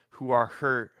those who are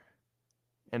hurt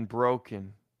and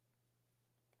broken.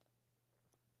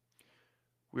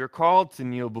 We are called to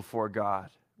kneel before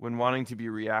God when wanting to be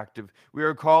reactive. We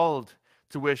are called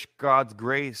to wish God's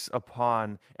grace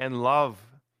upon and love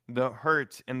the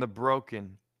hurt and the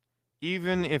broken,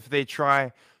 even if they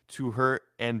try to hurt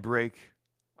and break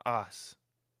us.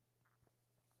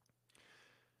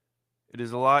 It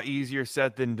is a lot easier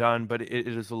said than done, but it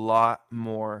is a lot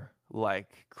more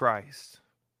like Christ.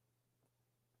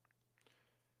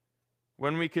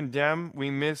 When we condemn,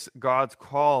 we miss God's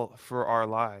call for our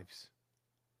lives.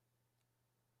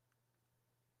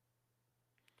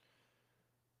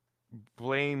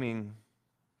 Blaming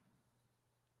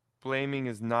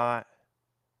is not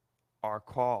our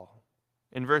call.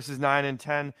 In verses 9 and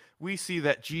 10, we see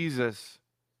that Jesus,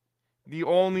 the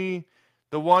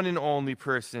one and only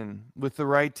person with the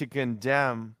right to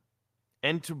condemn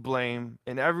and to blame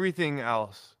and everything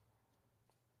else,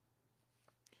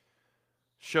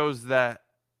 shows that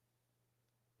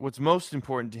what's most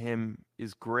important to him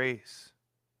is grace.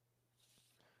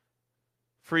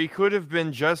 For he could have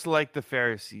been just like the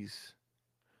Pharisees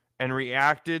and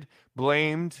reacted,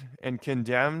 blamed, and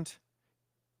condemned,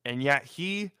 and yet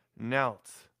he knelt.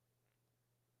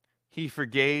 He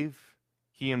forgave,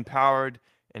 he empowered,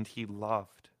 and he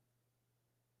loved.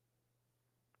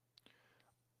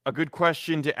 A good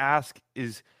question to ask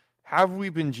is, have we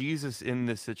been Jesus in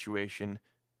this situation?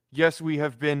 Yes, we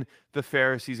have been the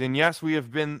Pharisees, and yes, we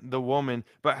have been the woman,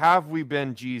 but have we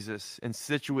been Jesus in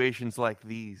situations like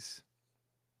these?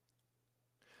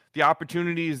 The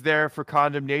opportunity is there for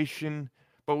condemnation,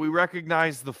 but we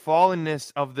recognize the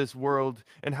fallenness of this world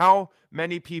and how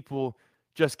many people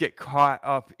just get caught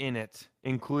up in it,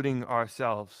 including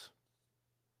ourselves.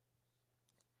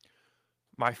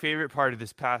 My favorite part of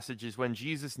this passage is when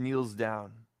Jesus kneels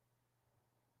down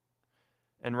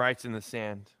and writes in the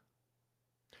sand.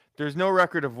 There's no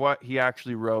record of what he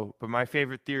actually wrote, but my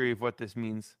favorite theory of what this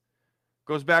means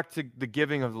goes back to the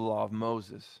giving of the law of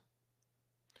Moses.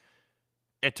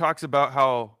 It talks about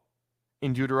how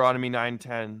in Deuteronomy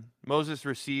 9:10, Moses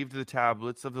received the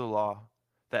tablets of the law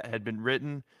that had been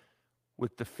written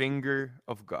with the finger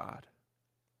of God.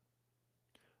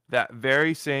 That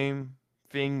very same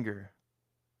finger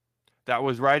that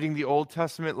was writing the Old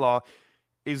Testament law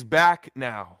is back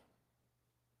now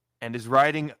and is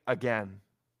writing again.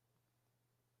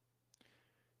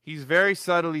 He's very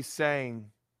subtly saying,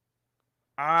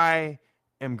 I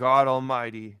am God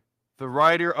Almighty, the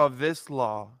writer of this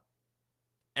law,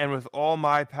 and with all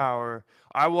my power,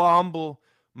 I will humble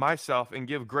myself and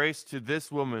give grace to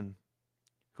this woman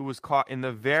who was caught in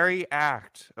the very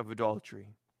act of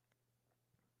adultery.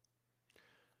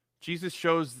 Jesus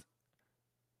shows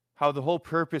how the whole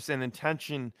purpose and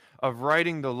intention of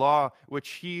writing the law, which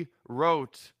he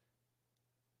wrote,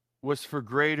 was for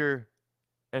greater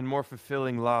and more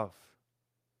fulfilling love.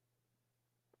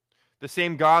 The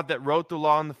same God that wrote the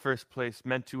law in the first place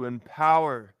meant to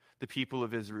empower the people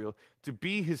of Israel to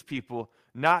be his people,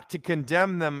 not to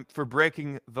condemn them for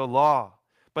breaking the law,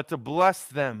 but to bless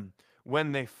them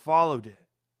when they followed it.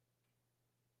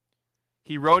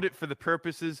 He wrote it for the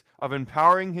purposes of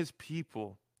empowering his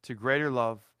people to greater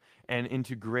love and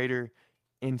into greater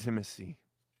intimacy.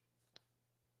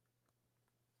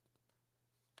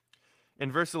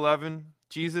 In verse 11,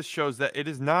 Jesus shows that it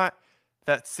is not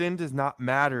that sin does not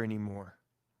matter anymore.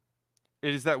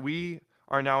 It is that we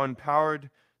are now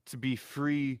empowered to be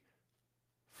free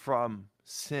from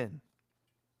sin.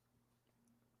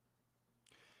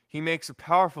 He makes a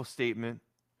powerful statement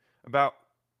about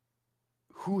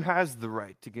who has the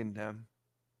right to condemn,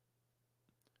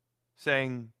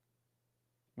 saying,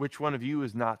 which one of you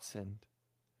has not sinned?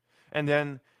 And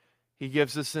then he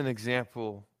gives us an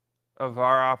example of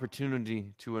our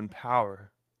opportunity to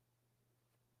empower.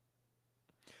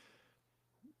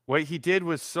 What he did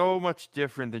was so much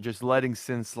different than just letting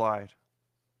sin slide.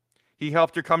 He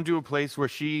helped her come to a place where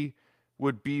she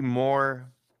would be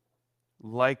more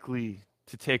likely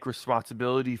to take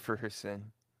responsibility for her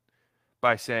sin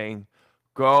by saying,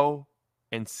 "Go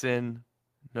and sin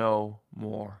no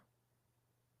more."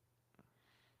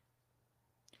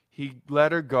 He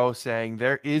let her go, saying,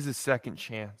 "There is a second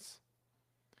chance.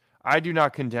 I do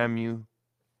not condemn you.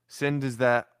 Sin does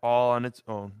that all on its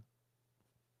own."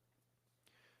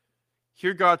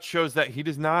 Here God shows that he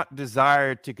does not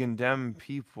desire to condemn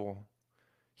people.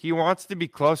 He wants to be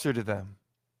closer to them.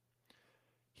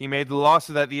 He made the law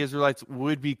so that the Israelites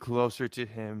would be closer to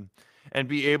him and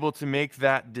be able to make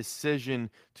that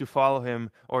decision to follow him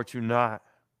or to not.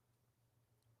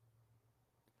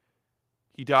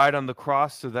 He died on the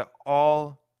cross so that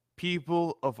all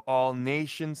people of all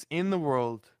nations in the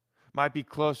world might be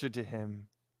closer to him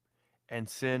and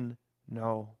sin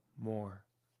no more.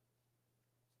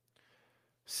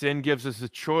 Sin gives us a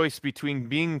choice between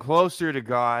being closer to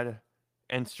God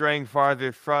and straying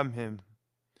farther from him.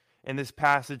 In this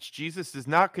passage, Jesus does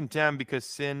not condemn because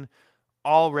sin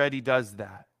already does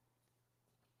that.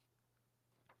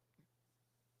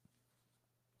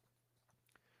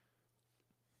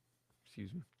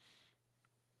 Excuse me.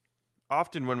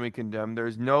 Often when we condemn, there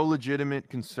is no legitimate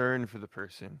concern for the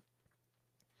person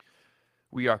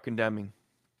we are condemning.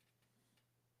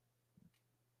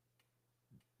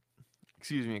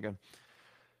 Excuse me again.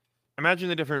 Imagine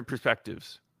the different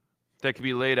perspectives that could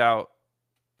be laid out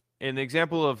in the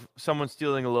example of someone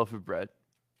stealing a loaf of bread.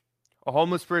 A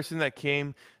homeless person that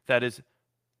came that is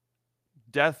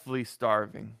deathly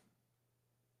starving.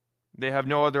 They have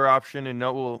no other option and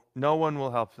no one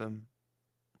will help them.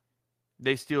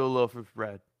 They steal a loaf of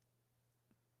bread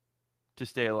to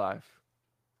stay alive.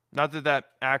 Not that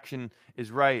that action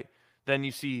is right. Then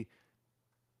you see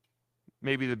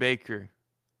maybe the baker,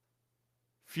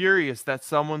 furious that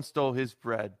someone stole his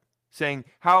bread, saying,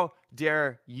 "How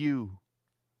dare you?"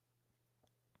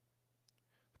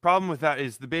 The problem with that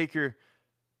is the baker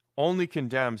only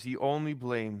condemns, he only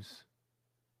blames,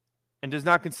 and does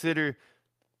not consider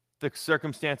the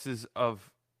circumstances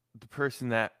of the person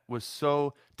that was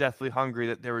so deathly hungry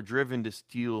that they were driven to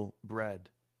steal bread.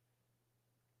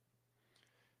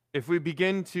 If we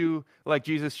begin to, like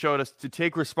Jesus showed us, to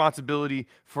take responsibility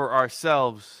for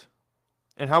ourselves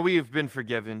and how we have been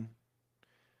forgiven,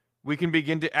 we can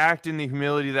begin to act in the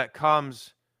humility that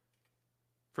comes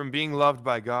from being loved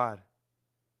by God.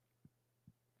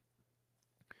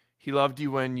 He loved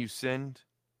you when you sinned.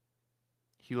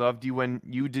 He loved you when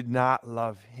you did not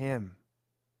love him.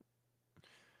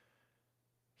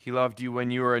 He loved you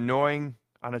when you were annoying,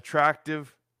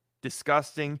 unattractive,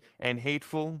 disgusting, and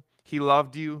hateful. He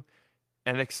loved you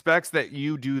and expects that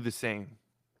you do the same.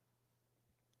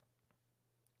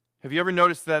 Have you ever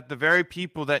noticed that the very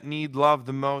people that need love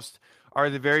the most are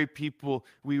the very people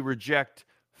we reject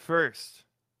first?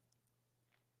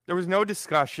 There was no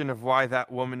discussion of why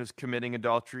that woman was committing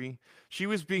adultery. She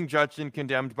was being judged and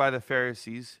condemned by the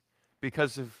Pharisees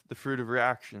because of the fruit of her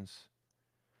actions,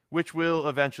 which will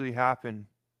eventually happen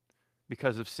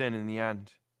because of sin in the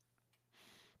end.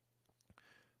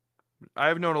 I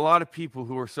have known a lot of people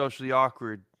who were socially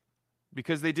awkward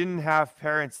because they didn't have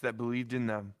parents that believed in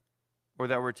them or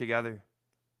that were together.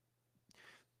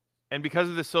 And because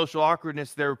of the social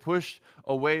awkwardness, they were pushed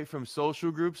away from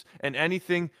social groups and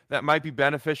anything that might be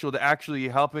beneficial to actually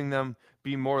helping them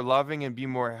be more loving and be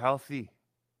more healthy.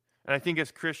 And I think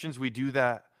as Christians, we do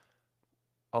that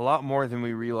a lot more than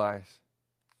we realize.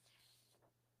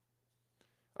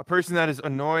 A person that is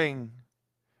annoying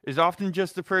is often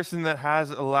just a person that has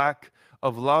a lack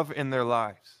of love in their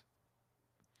lives.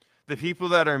 The people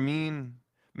that are mean,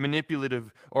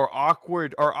 manipulative, or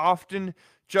awkward are often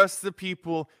just the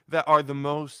people that are the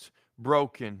most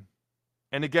broken.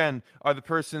 And again, are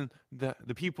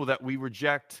the people that we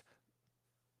reject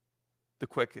the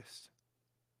quickest.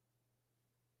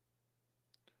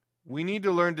 We need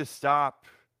to learn to stop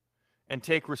and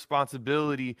take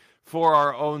responsibility for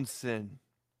our own sin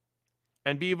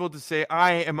and be able to say,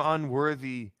 I am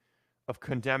unworthy of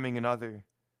condemning another,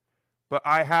 but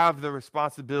I have the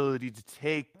responsibility to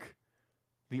take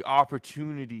the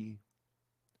opportunity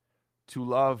to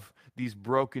love these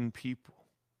broken people.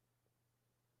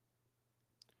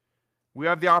 We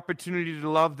have the opportunity to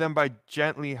love them by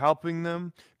gently helping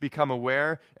them become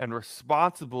aware and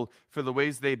responsible for the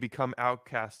ways they become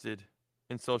outcasted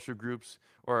in social groups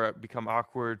or become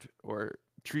awkward or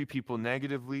treat people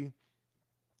negatively.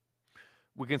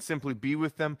 We can simply be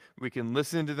with them. We can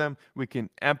listen to them. We can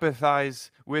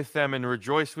empathize with them and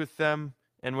rejoice with them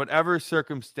in whatever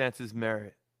circumstances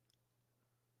merit.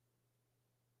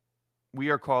 We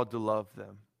are called to love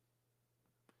them.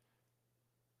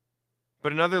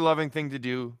 But another loving thing to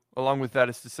do along with that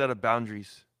is to set up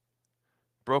boundaries.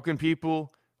 Broken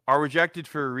people are rejected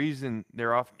for a reason.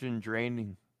 They're often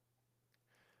draining.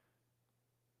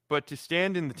 But to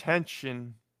stand in the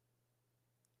tension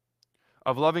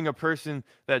of loving a person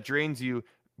that drains you,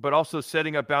 but also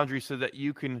setting up boundaries so that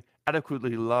you can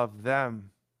adequately love them,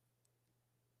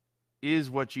 is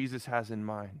what Jesus has in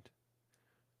mind.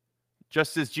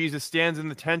 Just as Jesus stands in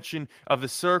the tension of the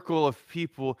circle of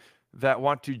people that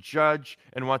want to judge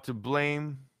and want to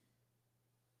blame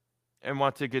and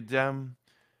want to condemn,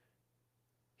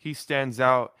 he stands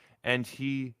out and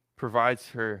he provides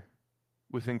her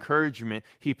with encouragement.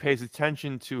 He pays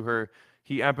attention to her.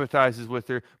 He empathizes with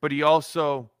her, but he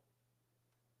also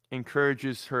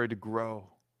encourages her to grow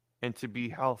and to be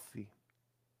healthy.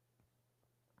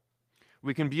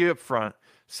 We can be upfront,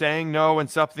 saying no when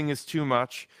something is too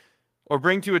much, or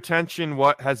bring to attention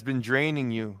what has been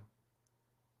draining you.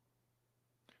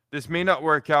 This may not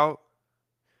work out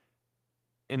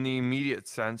in the immediate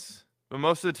sense, but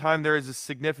most of the time there is a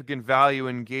significant value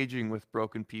in engaging with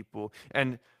broken people.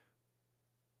 And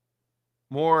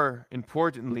more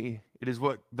importantly, it is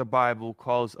what the Bible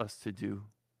calls us to do.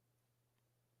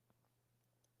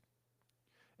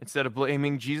 Instead of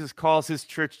blaming, Jesus calls his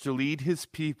church to lead his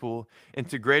people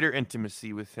into greater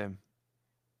intimacy with him.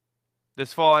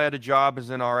 This fall, I had a job as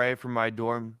an RA for my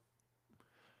dorm,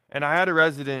 and I had a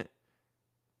resident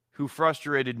who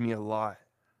frustrated me a lot.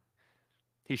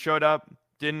 He showed up,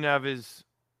 didn't have his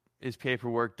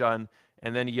paperwork done,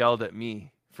 and then he yelled at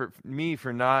me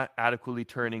for not adequately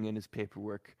turning in his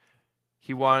paperwork.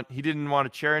 He didn't want a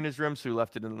chair in his room, so he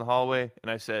left it in the hallway. And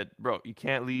I said, "Bro, you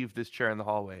can't leave this chair in the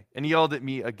hallway." And he yelled at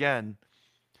me again.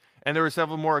 And there were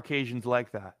several more occasions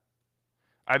like that.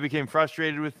 I became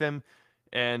frustrated with him,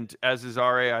 and as his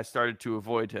RA, I started to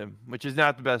avoid him, which is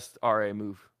not the best RA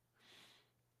move.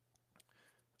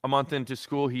 A month into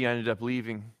school, he ended up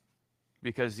leaving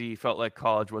because he felt like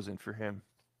college wasn't for him.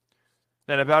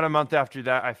 Then about a month after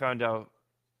that, I found out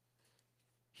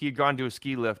he had gone to a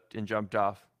ski lift and jumped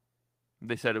off.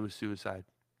 They said it was suicide.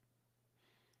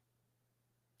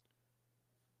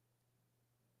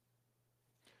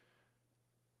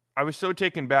 I was so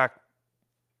taken back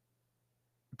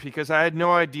because I had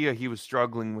no idea he was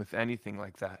struggling with anything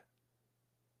like that.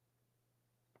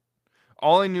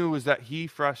 All I knew was that he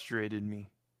frustrated me.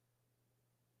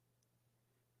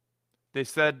 They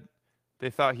said they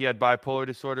thought he had bipolar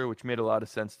disorder, which made a lot of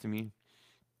sense to me.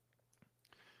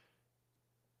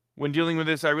 When dealing with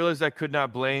this, I realized I could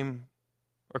not blame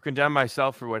or condemn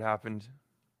myself for what happened,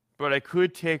 but I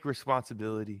could take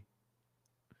responsibility.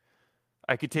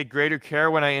 I could take greater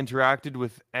care when I interacted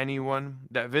with anyone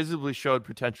that visibly showed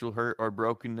potential hurt or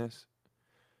brokenness,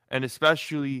 and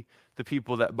especially the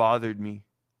people that bothered me.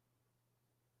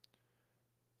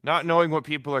 Not knowing what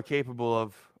people are capable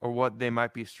of or what they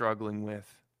might be struggling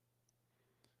with,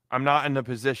 I'm not in a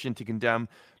position to condemn,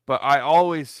 but I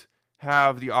always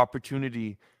have the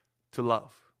opportunity to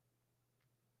love.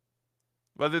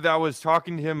 Whether that was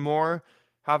talking to him more,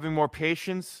 having more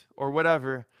patience, or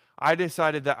whatever, I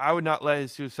decided that I would not let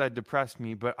his suicide depress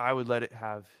me, but I would let it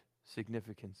have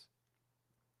significance.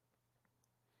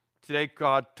 Today,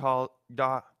 God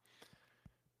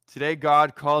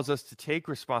calls us to take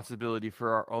responsibility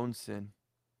for our own sin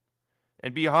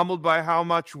and be humbled by how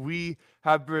much we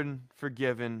have been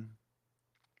forgiven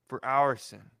for our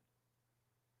sin,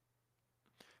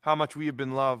 how much we have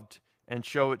been loved, and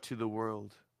show it to the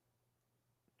world.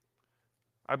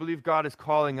 I believe God is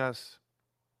calling us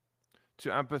to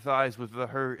empathize with the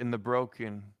hurt and the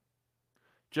broken,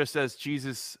 just as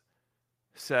Jesus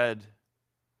said,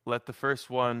 "Let the first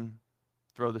one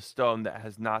throw the stone that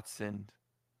has not sinned."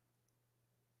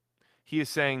 He is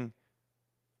saying,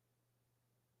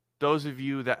 those of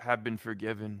you that have been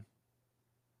forgiven,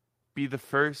 be the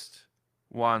first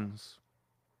ones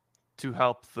to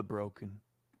help the broken.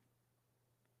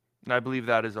 And I believe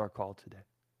that is our call today.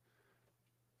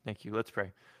 Thank you. Let's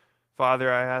pray.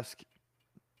 Father, I ask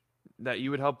that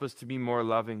you would help us to be more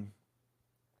loving,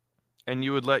 and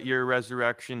you would let your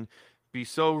resurrection be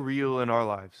so real in our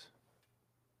lives.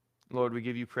 Lord, we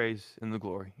give you praise and the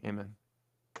glory. Amen.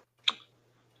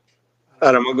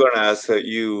 Adam, I'm going to ask that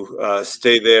you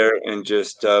stay there and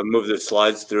just move the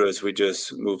slides through as we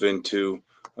just move into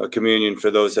communion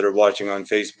for those that are watching on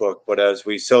Facebook. But as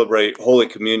we celebrate Holy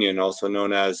Communion, also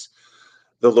known as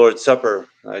the Lord's Supper,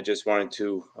 I just wanted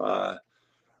to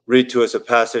read to us a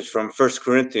passage from First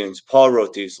Corinthians. Paul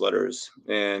wrote these letters.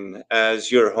 And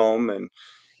as you're home, and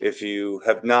if you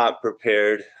have not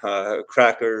prepared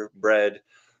cracker, bread,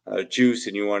 juice,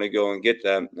 and you want to go and get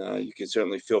that, you can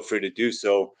certainly feel free to do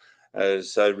so.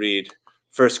 As I read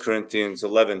 1 Corinthians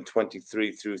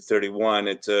 11:23 through 31,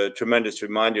 it's a tremendous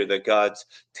reminder that God's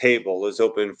table is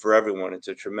open for everyone. It's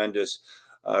a tremendous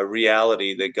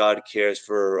reality that God cares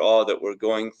for all that we're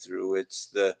going through. It's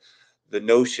the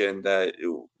notion that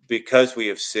because we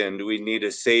have sinned, we need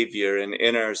a savior, and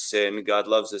in our sin, God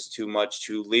loves us too much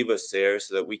to leave us there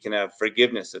so that we can have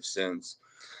forgiveness of sins.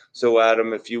 So,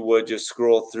 Adam, if you would just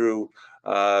scroll through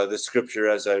the scripture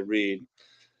as I read.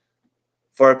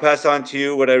 For I pass on to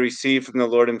you what I received from the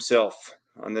Lord himself.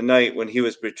 On the night when he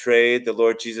was betrayed, the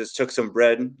Lord Jesus took some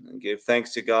bread and gave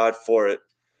thanks to God for it.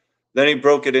 Then he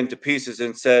broke it into pieces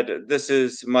and said, "This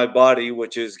is my body,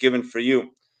 which is given for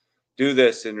you. Do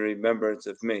this in remembrance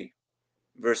of me."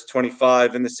 Verse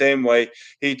 25, in the same way,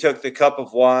 he took the cup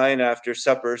of wine after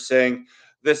supper, saying,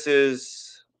 "This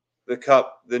is the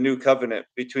cup, the new covenant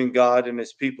between God and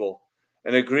his people,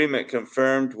 an agreement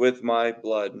confirmed with my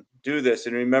blood. Do this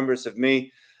in remembrance of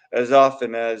me as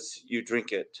often as you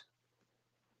drink it."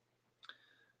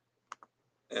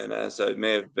 And as I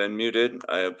may have been muted,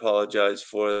 I apologize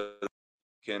for the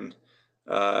can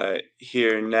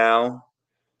hear now.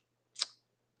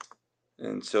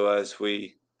 And so as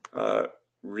we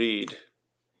read,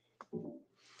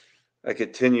 I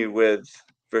continue with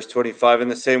verse 25. In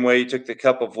the same way, he took the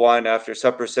cup of wine after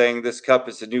supper, saying, "This cup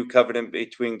is the new covenant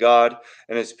between God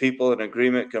and his people, an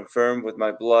agreement confirmed with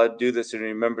my blood. Do this in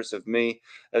remembrance of me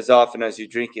as often as you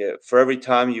drink it. For every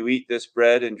time you eat this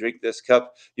bread and drink this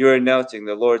cup, you are announcing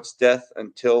the Lord's death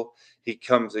until he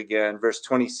comes again." Verse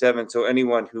 27. So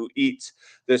anyone who eats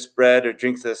this bread or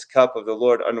drinks this cup of the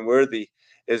Lord unworthy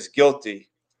is guilty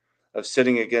of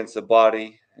sinning against the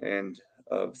body and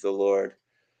of the Lord.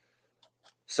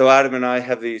 So Adam and I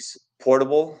have these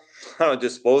portable,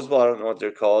 disposable, I don't know what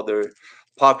they're called. They're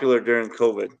popular during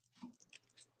COVID.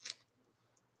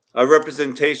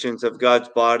 Representations of God's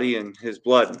body and his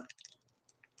blood. And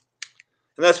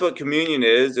that's what communion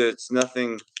is. It's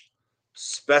nothing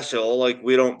special. Like,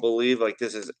 we don't believe like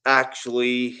this is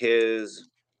actually his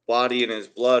body and his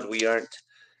blood. We aren't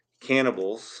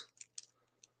cannibals.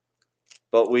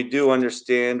 But we do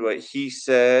understand what he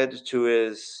said to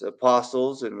his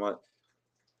apostles and what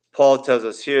Paul tells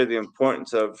us here, the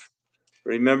importance of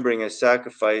remembering a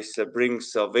sacrifice that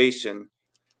brings salvation,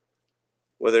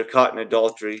 whether caught in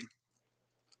adultery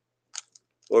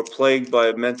or plagued by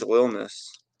a mental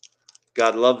illness.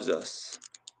 God loves us.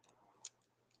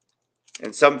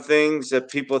 And some things that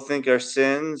people think are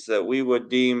sins that we would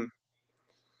deem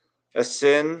a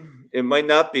sin, it might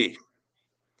not be.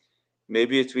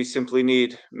 Maybe it's we simply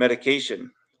need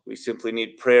medication. We simply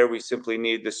need prayer. We simply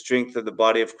need the strength of the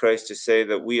body of Christ to say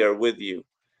that we are with you.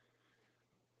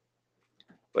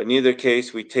 But in either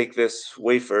case, we take this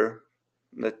wafer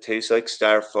that tastes like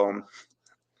styrofoam,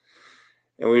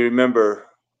 and we remember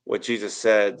what Jesus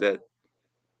said, that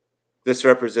this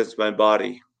represents my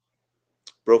body,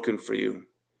 broken for you,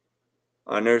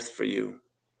 on earth for you,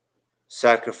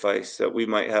 sacrifice that we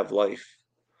might have life.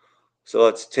 So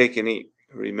let's take and eat,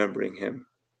 remembering him.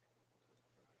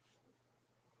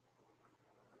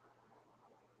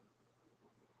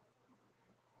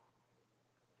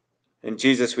 And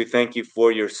Jesus, we thank you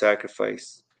for your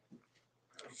sacrifice,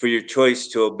 for your choice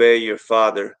to obey your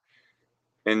Father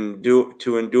and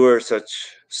to endure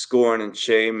such scorn and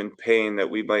shame and pain that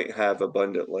we might have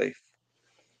abundant life.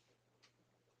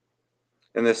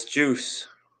 And this juice,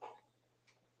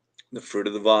 the fruit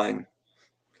of the vine,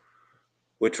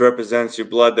 which represents your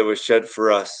blood that was shed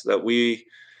for us, that we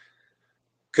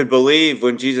could believe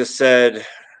when Jesus said,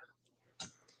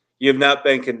 "You have not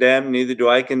been condemned, neither do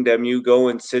I condemn you. Go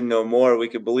and sin no more." We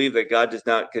could believe that God does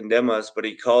not condemn us, but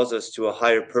he calls us to a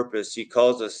higher purpose. He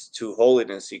calls us to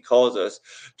holiness. He calls us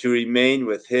to remain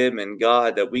with him and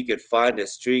God, that we could find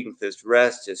his strength, his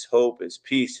rest, his hope, his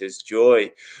peace, his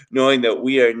joy, knowing that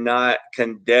we are not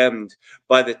condemned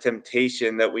by the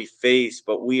temptation that we face,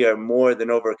 but we are more than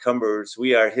overcomers.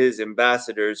 We are his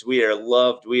ambassadors. We are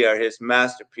loved. We are his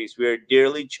masterpiece. We are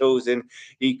dearly chosen.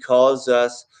 He calls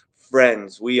us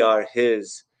friends. We are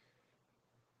his.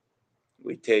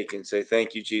 We take and say,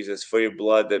 thank you, Jesus, for your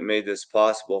blood that made this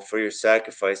possible, for your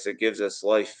sacrifice that gives us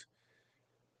life.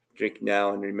 Drink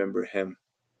now and remember him.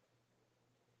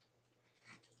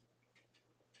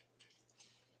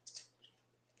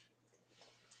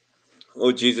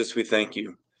 Oh, Jesus, we thank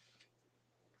you.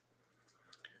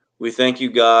 We thank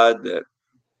you, God, that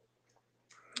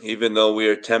even though we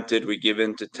are tempted, we give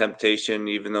in to temptation,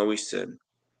 even though we sin,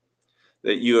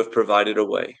 that you have provided a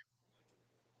way.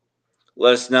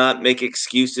 Let us not make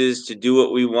excuses to do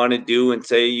what we want to do and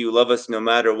say you love us no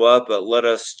matter what, but let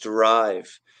us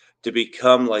strive to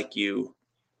become like you,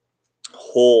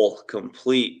 whole,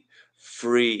 complete,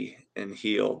 free, and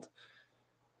healed.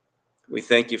 We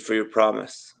thank you for your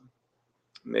promise.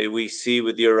 May we see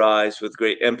with your eyes with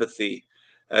great empathy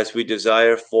as we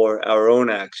desire for our own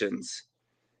actions.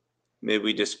 May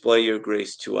we display your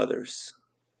grace to others.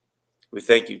 We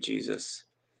thank you, Jesus.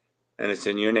 And it's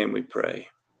in your name we pray.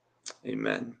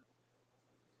 Amen.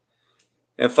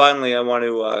 And finally, I want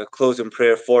to close in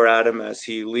prayer for Adam as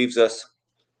he leaves us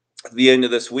at the end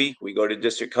of this week. We go to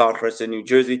district conference in New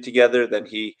Jersey together. Then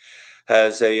he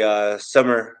has a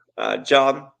summer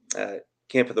job at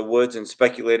Camp of the Woods in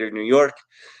Speculator, New York.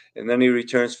 And then he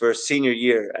returns for a senior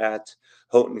year at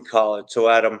Houghton College. So,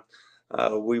 Adam,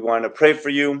 we want to pray for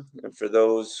you. And for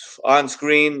those on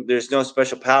screen, there's no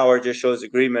special power, just shows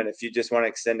agreement. If you just want to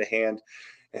extend a hand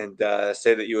and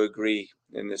say that you agree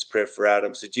in this prayer for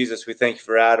Adam. So, Jesus, we thank you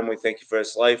for Adam. We thank you for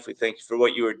his life. We thank you for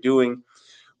what you are doing.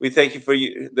 We thank you for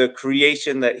the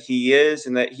creation that he is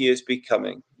and that he is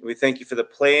becoming. We thank you for the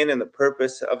plan and the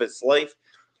purpose of his life,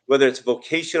 whether it's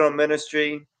vocational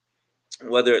ministry,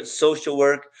 whether it's social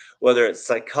work, whether it's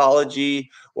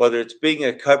psychology, whether it's being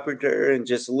a carpenter and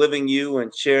just living you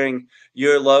and sharing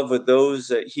your love with those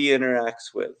that he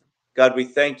interacts with. God, we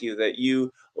thank you that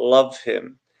you love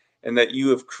him and that you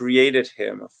have created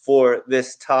him for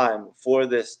this time, for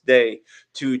this day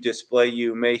to display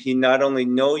you. May he not only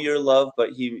know your love,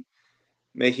 but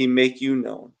may he make you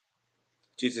known.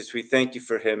 Jesus, we thank you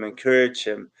for him. Encourage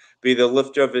him. Be the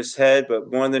lifter of his head,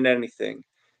 but more than anything,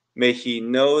 may he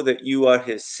know that you are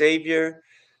his Savior,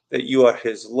 that you are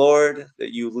his Lord,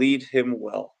 that you lead him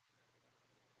well.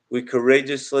 We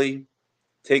courageously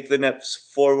take the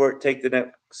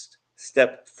next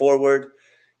step forward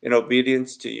in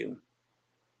obedience to you.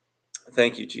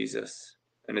 Thank you, Jesus.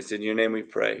 And it's in your name we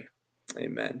pray.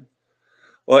 Amen.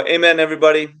 Well, amen,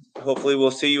 everybody. Hopefully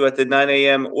we'll see you at the 9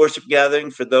 a.m. worship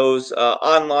gathering. For those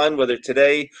online, whether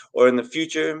today or in the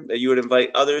future, that you would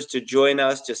invite others to join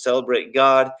us to celebrate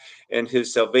God and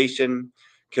his salvation.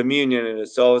 Communion, and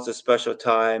it's always a special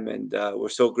time, and we're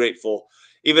so grateful,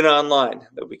 even online,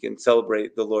 that we can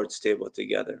celebrate the Lord's table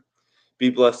together.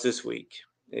 Be blessed this week.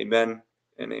 Amen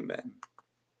and amen.